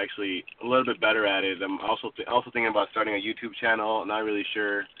to get actually a little bit better at it. I'm also thinking about starting a YouTube channel. I'm not really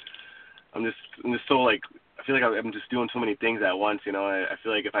sure. I'm just so like, I feel like I'm just doing so many things at once. You know, I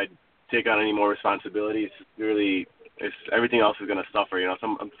feel like if I take on any more responsibilities, everything else is gonna suffer. You know,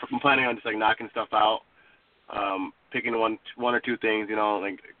 so I'm planning on just like knocking stuff out, picking one or two things. You know,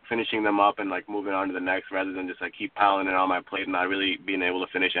 like finishing them up and like moving on to the next, rather than just like keep piling it on my plate and not really being able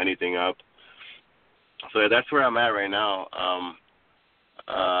to finish anything up. So that's where I'm at right now.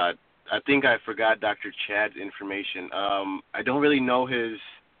 I think I forgot Dr. Chad's information. I don't really know his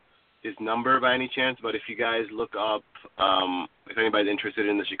number by any chance, but if you guys look up, if anybody's interested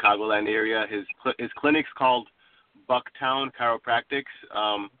in the Chicagoland area, his clinic's called Bucktown Chiropractics.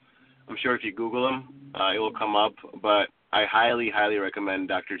 I'm sure if you Google him, it will come up. But I highly, highly recommend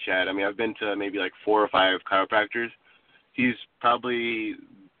Dr. Chad. I mean, I've been to maybe like 4 or 5 chiropractors. He's probably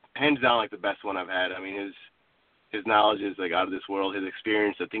hands down like the best one I've had. I mean, his knowledge is like out of this world. His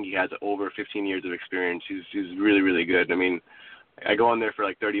experience, I think he has over 15 years of experience. He's really, really good. I mean, I go in there for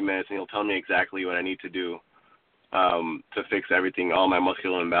like 30 minutes and he'll tell me exactly what I need to do to fix everything, all my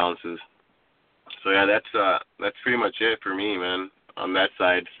muscular imbalances. So yeah, that's pretty much it for me, man, on that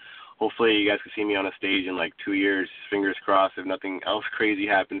side. Hopefully you guys can see me on a stage in like 2 years, fingers crossed, if nothing else crazy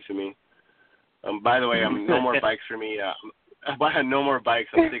happens to me. By the way, no more bikes for me. I had no more bikes.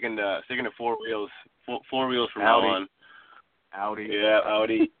 I'm sticking to 4 wheels. 4 wheels from now on. Audi. Yeah,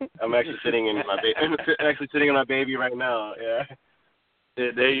 Audi. I'm actually sitting in my baby right now. Yeah.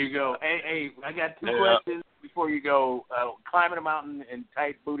 There you go. Hey, I got 2 questions before you go. Climbing a mountain in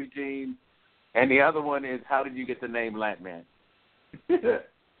tight booty jeans, and the other one is, how did you get the name Latman?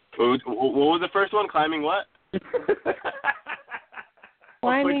 What was the first one? Climbing what?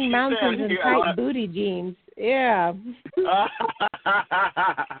 Climbing mountains in tight booty jeans. Yeah.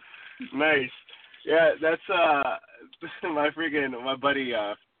 Nice. Yeah, that's my buddy.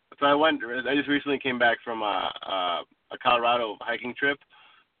 So I just recently came back from a Colorado hiking trip.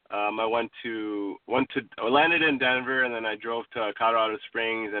 I landed in Denver, and then I drove to Colorado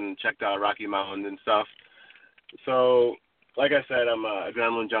Springs and checked out Rocky Mountains and stuff. So, like I said, I'm an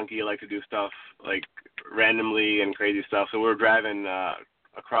adrenaline junkie. I like to do stuff like randomly and crazy stuff. So we were driving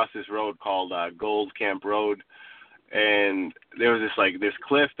across this road called Gold Camp Road, and there was this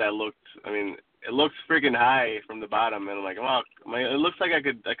cliff that looked, it looks freaking high from the bottom, and I'm like, wow, it looks like I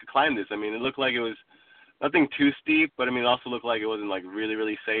could climb this. It looked like it was nothing too steep, but it also looked like it wasn't like really,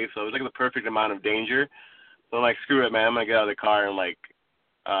 really safe. So it was like the perfect amount of danger. So I'm like, screw it, man. I'm gonna get out of the car and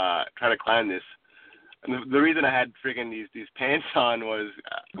try to climb this. And the reason I had freaking these pants on was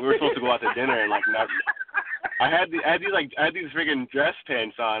we were supposed to go out to dinner, and I had these freaking dress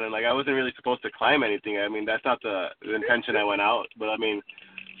pants on, and I wasn't really supposed to climb anything. That's not the intention I went out, but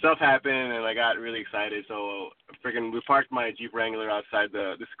stuff happened, and I got really excited. So we parked my Jeep Wrangler outside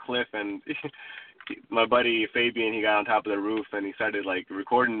this cliff, and my buddy Fabian, he got on top of the roof, and he started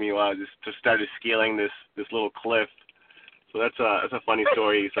recording me while I just started scaling this little cliff. So that's a funny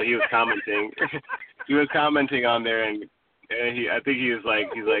story. So he was commenting, on there, and he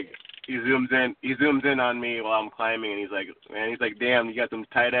zooms in on me while I'm climbing, and he's like, damn, you got them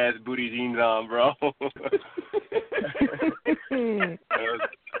tight ass booty jeans on, bro. That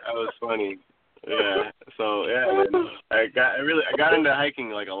was funny. Yeah. So yeah, I got into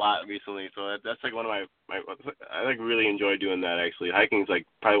hiking a lot recently. So that's one of my I really enjoy doing that actually. Hiking is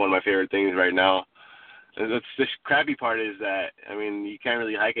probably one of my favorite things right now. And the crappy part is that you can't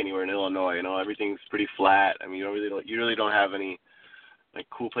really hike anywhere in Illinois. Everything's pretty flat. You really don't have any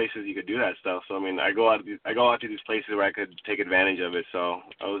cool places you could do that stuff. So I go out to these places where I could take advantage of it. So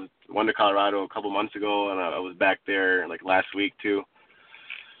I went to Colorado a couple months ago, and I was back there last week too.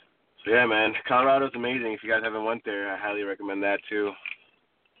 So yeah, man, Colorado's amazing. If you guys haven't went there, I highly recommend that too.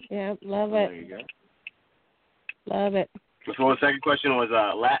 Yeah, love it. There you go. Love it. So the second question was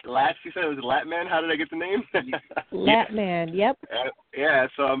Lats. You said it was Latman. How did I get the name? Latman. Yep. Yeah.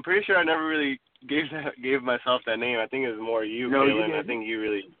 So I'm pretty sure I never really gave myself that name. I think it was more you, Kaylin. I think you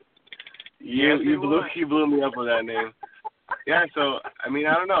really you blew me up with that name. Yeah. So I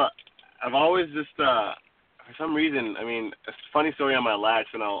don't know. I've always just for some reason. It's a funny story on my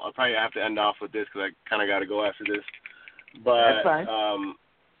Lats, and I'll probably have to end off with this because I kind of got to go after this. But that's fine.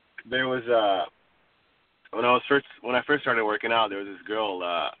 There was when I first started working out, there was this girl.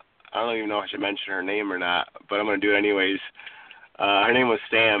 I don't even know if I should mention her name or not, but I'm gonna do it anyways. Her name was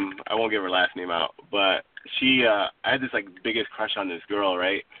Sam. I won't give her last name out, but she. I had this biggest crush on this girl,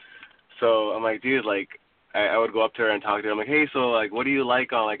 right? So I'm like, dude, I would go up to her and talk to her. I'm like, hey, so what do you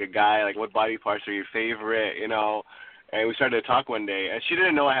like on a guy? What body parts are your favorite? And we started to talk one day, and she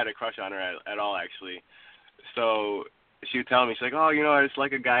didn't know I had a crush on her at all, actually. So she would tell me, she's like, oh, I just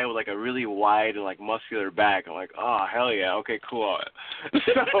like a guy with a really wide and muscular back. I'm like, oh, hell yeah, okay, cool.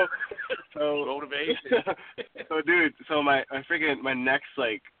 so motivation. So dude, so my next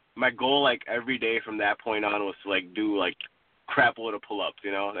my goal every day from that point on was to do crap load of pull-ups,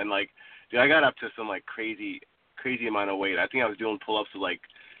 and dude, I got up to some crazy amount of weight. I think I was doing pull-ups with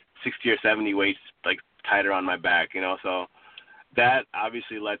 60 or 70 weights tighter on my back, so. That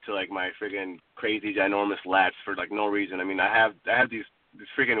obviously led to my friggin' crazy ginormous lats for no reason. I have these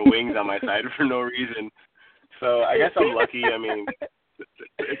freaking wings on my side for no reason. So I guess I'm lucky.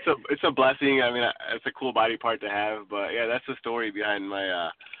 It's a blessing. It's a cool body part to have. But yeah, that's the story behind my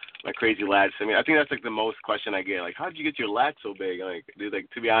my crazy lats. I think that's the most question I get. How did you get your lats so big? Dude,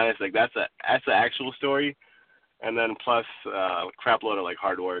 to be honest, that's the actual story, and then plus crap load of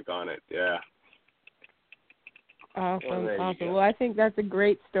hard work on it. Yeah. Awesome. Well, I think that's a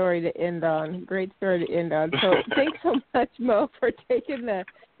great story to end on. So thanks so much, Mo, for taking the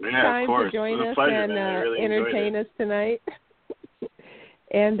time to join us and entertain us tonight.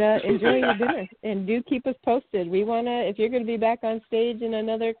 And enjoy your dinner. And do keep us posted. We want to, if you're going to be back on stage in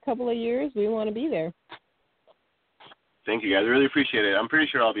another couple of years, we want to be there. Thank you, guys. I really appreciate it. I'm pretty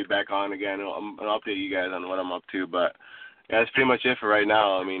sure I'll be back on again. I'll update you guys on what I'm up to, but yeah, that's pretty much it for right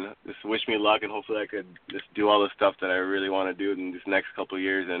now. Just wish me luck, and hopefully I could just do all the stuff that I really want to do in this next couple of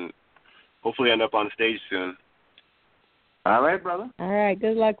years, and hopefully end up on stage soon. All right, brother. All right.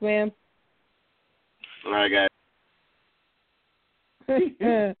 Good luck, man. All right, guys.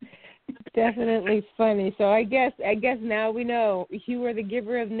 Definitely funny. So I guess now we know you were the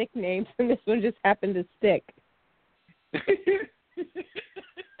giver of nicknames, and this one just happened to stick.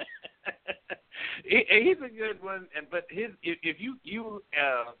 He's a good one, but if you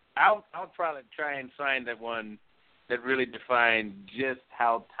I'll try and find that one that really defined just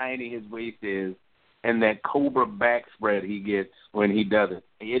how tiny his waist is and that cobra back spread he gets when he does it.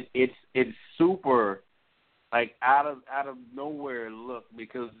 It's super like out of nowhere look,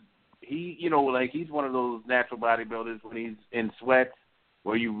 because he, like he's one of those natural bodybuilders when he's in sweats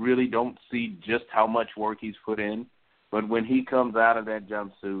where you really don't see just how much work he's put in. But when he comes out of that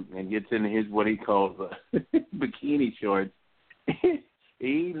jumpsuit and gets in his what he calls bikini shorts,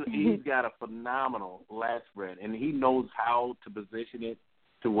 he's got a phenomenal lat spread, and he knows how to position it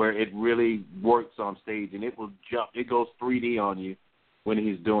to where it really works on stage, and it will jump. It goes 3D on you when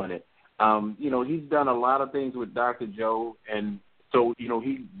he's doing it. He's done a lot of things with Dr. Joe, and so,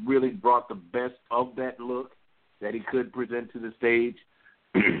 he really brought the best of that look that he could present to the stage.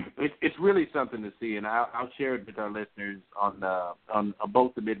 It's really something to see, and I'll share it with our listeners on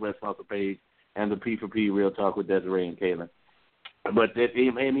both the Midwest Muscle page and the P4P Real Talk with Desiree and Kaylin. But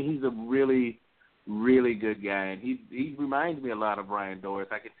he's a really, really good guy, and he reminds me a lot of Ryan Doris.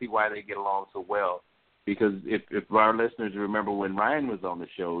 I can see why they get along so well, because if our listeners remember when Ryan was on the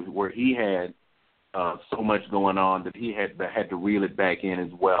show, where he had so much going on that he had to reel it back in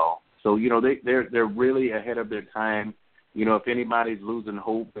as well. So they're really ahead of their time. If anybody's losing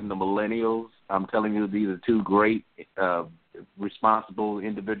hope in the millennials, I'm telling you, these are two great, responsible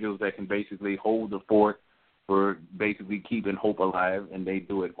individuals that can basically hold the fort for basically keeping hope alive, and they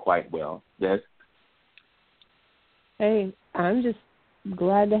do it quite well. Des? Hey, I'm just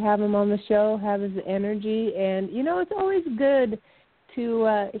glad to have him on the show, have his energy, and, it's always good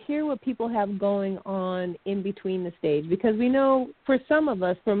to hear what people have going on in between the stage, because we know for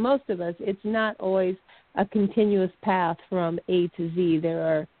most of us, it's not always a continuous path from A to Z. There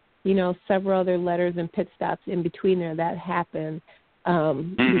are, several other letters and pit stops in between there that happen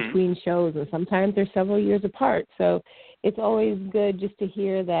between shows, and sometimes they're several years apart. So it's always good just to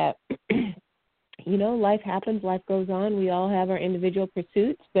hear that, life happens, life goes on. We all have our individual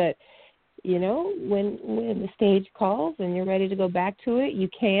pursuits, but when the stage calls and you're ready to go back to it, you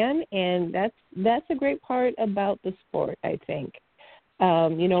can, and that's a great part about the sport, I think.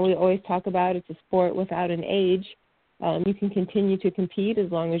 We always talk about it's a sport without an age. You can continue to compete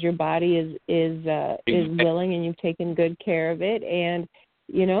as long as your body is willing and you've taken good care of it. And,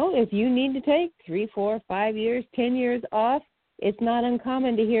 if you need to take 3, 4, 5 years, 10 years off, it's not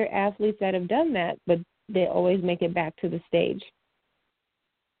uncommon to hear athletes that have done that, but they always make it back to the stage.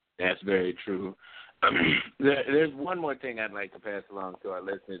 That's very true. There's one more thing I'd like to pass along to our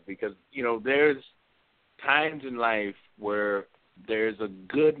listeners, because, there's times in life where there's a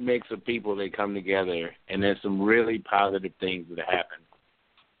good mix of people that come together, and there's some really positive things that happen.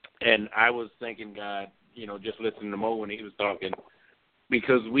 And I was thanking God, just listening to Mo when he was talking,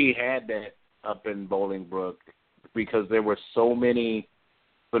 because we had that up in Bolingbrook, because there were so many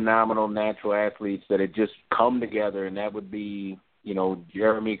phenomenal natural athletes that had just come together, and that would be,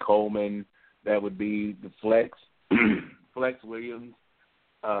 Jeremy Coleman, that would be the Flex Williams.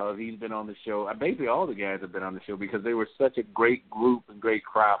 He's been on the show. Basically, all the guys have been on the show because they were such a great group and great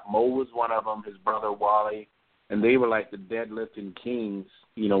crop. Mo was one of them, his brother Wally, and they were like the deadlifting kings,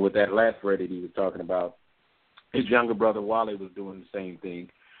 with that lat spread that he was talking about. His younger brother Wally was doing the same thing.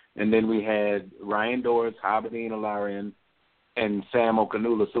 And then we had Ryan Doris, Habadine Alarian, and Sam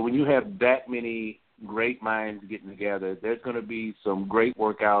Okanula. So when you have that many great minds getting together, there's going to be some great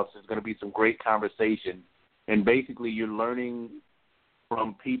workouts. There's going to be some great conversation. And basically you're learning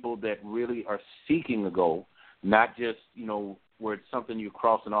from people that really are seeking a goal, not just, where it's something you're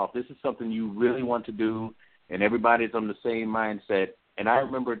crossing off. This is something you really want to do, and everybody's on the same mindset. And I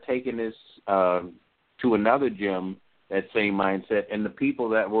remember taking this to another gym, that same mindset, and the people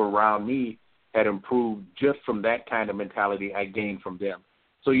that were around me had improved just from that kind of mentality I gained from them.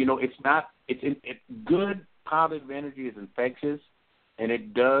 So, it's good positive energy is infectious, and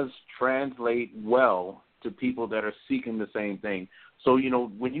it does translate well to people that are seeking the same thing. So,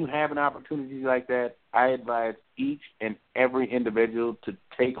 when you have an opportunity like that, I advise each and every individual to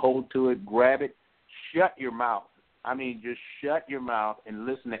take hold to it, grab it, shut your mouth. Just shut your mouth and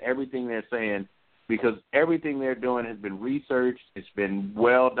listen to everything they're saying, because everything they're doing has been researched. It's been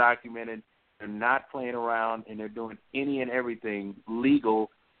well documented. They're not playing around, and they're doing any and everything legal,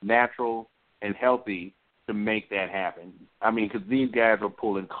 natural, and healthy to make that happen. Because these guys are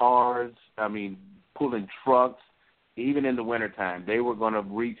pulling cars, pulling trucks. Even in the wintertime, they were going to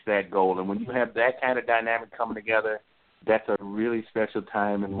reach that goal. And when you have that kind of dynamic coming together, that's a really special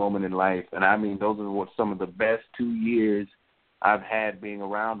time and moment in life. And those are some of the best 2 years I've had being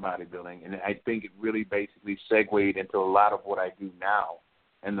around bodybuilding. And I think it really basically segued into a lot of what I do now,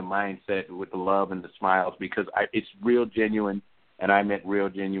 and the mindset with the love and the smiles, because it's real genuine, and I met real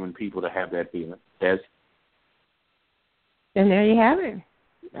genuine people to have that feeling. Des? And there you have it.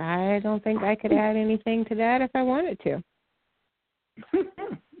 I don't think I could add anything to that if I wanted to.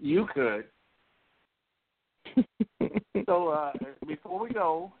 You could. So before we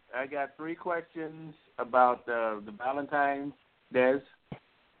go, I got 3 questions about the Valentine's, Des.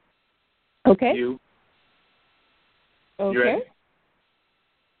 Okay. You. Okay. You ready?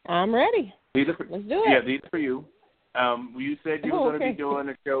 I'm ready. Let's do it. Yeah, these are for you. You said you were going to be doing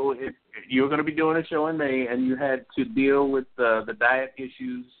a show. You were going to be doing a show in May, and you had to deal with the diet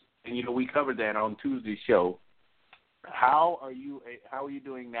issues. And we covered that on Tuesday's show. How are you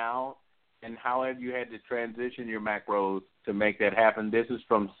doing now? And how have you had to transition your macros to make that happen? This is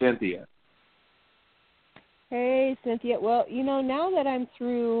from Cynthia. Hey, Cynthia. Well, now that I'm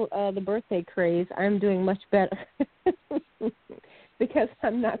through the birthday craze, I'm doing much better. Because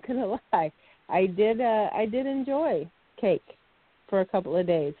I'm not going to lie, I did enjoy cake for a couple of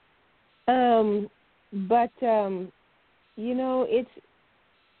days. But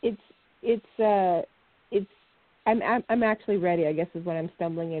I'm actually ready, I guess is what I'm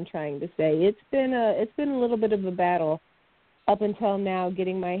stumbling in trying to say. It's been a little bit of a battle up until now,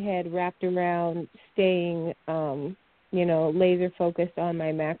 getting my head wrapped around staying laser focused on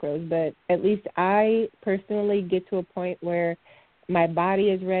my macros, but at least I personally get to a point where my body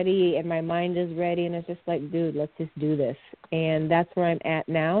is ready and my mind is ready, and it's just like, dude, let's just do this. And that's where I'm at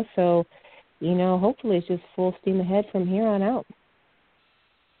now. So, hopefully it's just full steam ahead from here on out.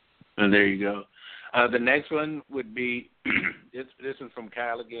 And there you go. The next one would be, this is from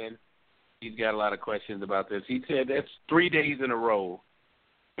Kyle again. He's got a lot of questions about this. He said that's 3 days in a row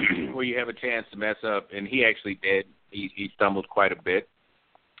where you have a chance to mess up, and he actually did. He stumbled quite a bit.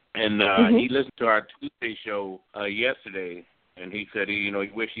 And he listened to our Tuesday show yesterday, and he said he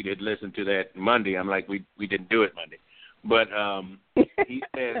wished he did listen to that Monday. I'm like, we didn't do it Monday. But he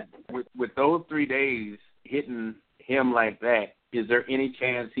said with those 3 days hitting him like that, is there any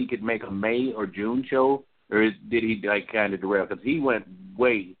chance he could make a May or June show, or did he kind of derail? Because he went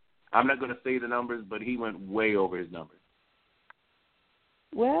way, I'm not going to say the numbers, but he went way over his numbers.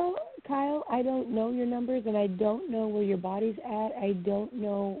 Well, Kyle, I don't know your numbers, and I don't know where your body's at. I don't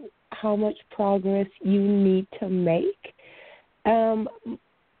know how much progress you need to make.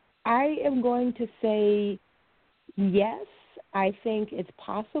 I am going to say yes, I think it's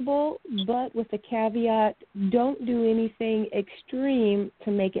possible, but with the caveat, don't do anything extreme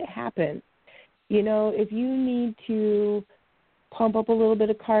to make it happen. If you need to pump up a little bit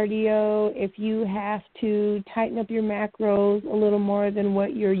of cardio, if you have to tighten up your macros a little more than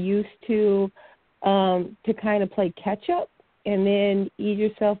what you're used to kind of play catch up and then ease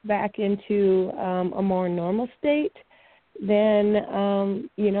yourself back into a more normal state, then,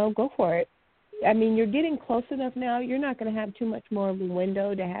 go for it. I mean, you're getting close enough now. You're not going to have too much more of a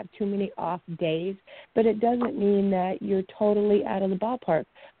window to have too many off days, but it doesn't mean that you're totally out of the ballpark.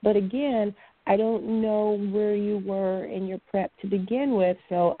 But again, I don't know where you were in your prep to begin with,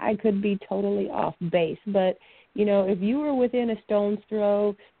 so I could be totally off base. But, if you were within a stone's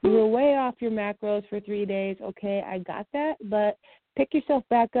throw, you were way off your macros for 3 days, okay, I got that, but pick yourself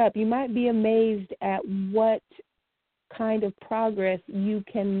back up. You might be amazed at what kind of progress you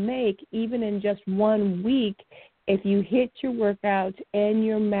can make even in just 1 week if you hit your workouts and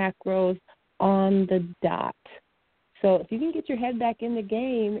your macros on the dot. So if you can get your head back in the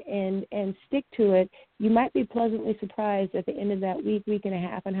game and stick to it, you might be pleasantly surprised at the end of that week and a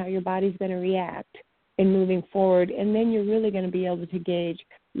half on how your body's going to react in moving forward. And then you're really going to be able to gauge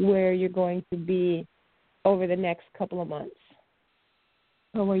where you're going to be over the next couple of months,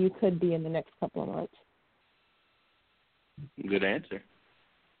 or where you could be in the next couple of months. Good answer.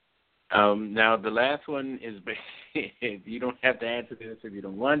 Now, the last one is, you don't have to answer this if you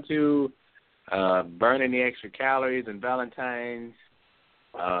don't want to. Burn any extra calories in Valentine's.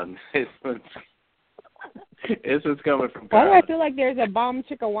 This one's coming from Kyle. Why do I feel like there's a bomb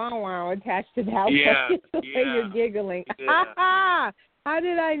chicka wow wow attached to that? Yeah, the way you're giggling. Yeah. How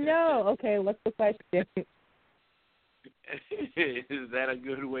did I know? Okay, what's the question? Is that a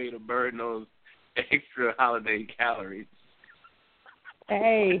good way to burn those extra holiday calories?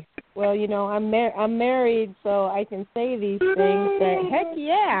 Hey, well, I'm married, so I can say these things, but heck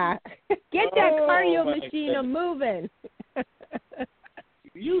yeah. Get that cardio machine moving.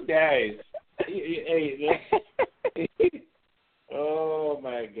 You guys. Hey, oh,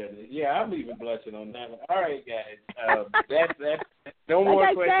 my goodness. Yeah, I'm even blushing on that one. All right, guys. That's no more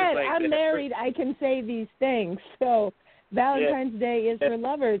like questions I said, like I'm that. married. I can say these things. So Valentine's Day is for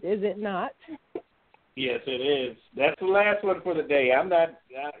lovers, is it not? Yes, it is. That's the last one for the day.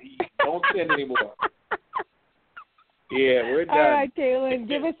 Don't send anymore. Yeah, we're done. All right, Kaylin,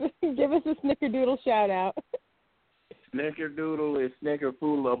 give us a snickerdoodle shout out. Snickerdoodle is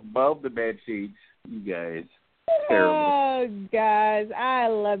snickerfoodle above the bed sheets, you guys. Terrible. Oh, guys, I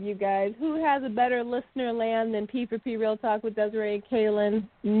love you guys. Who has a better listener land than P4P Real Talk with Desiree and Kaylin?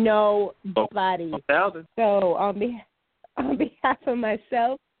 Nobody. So on behalf of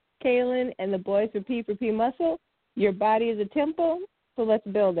myself, Kaylin, and the boys for P4P Muscle, your body is a temple, so let's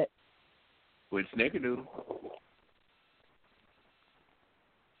build it. With Snickerdoodle.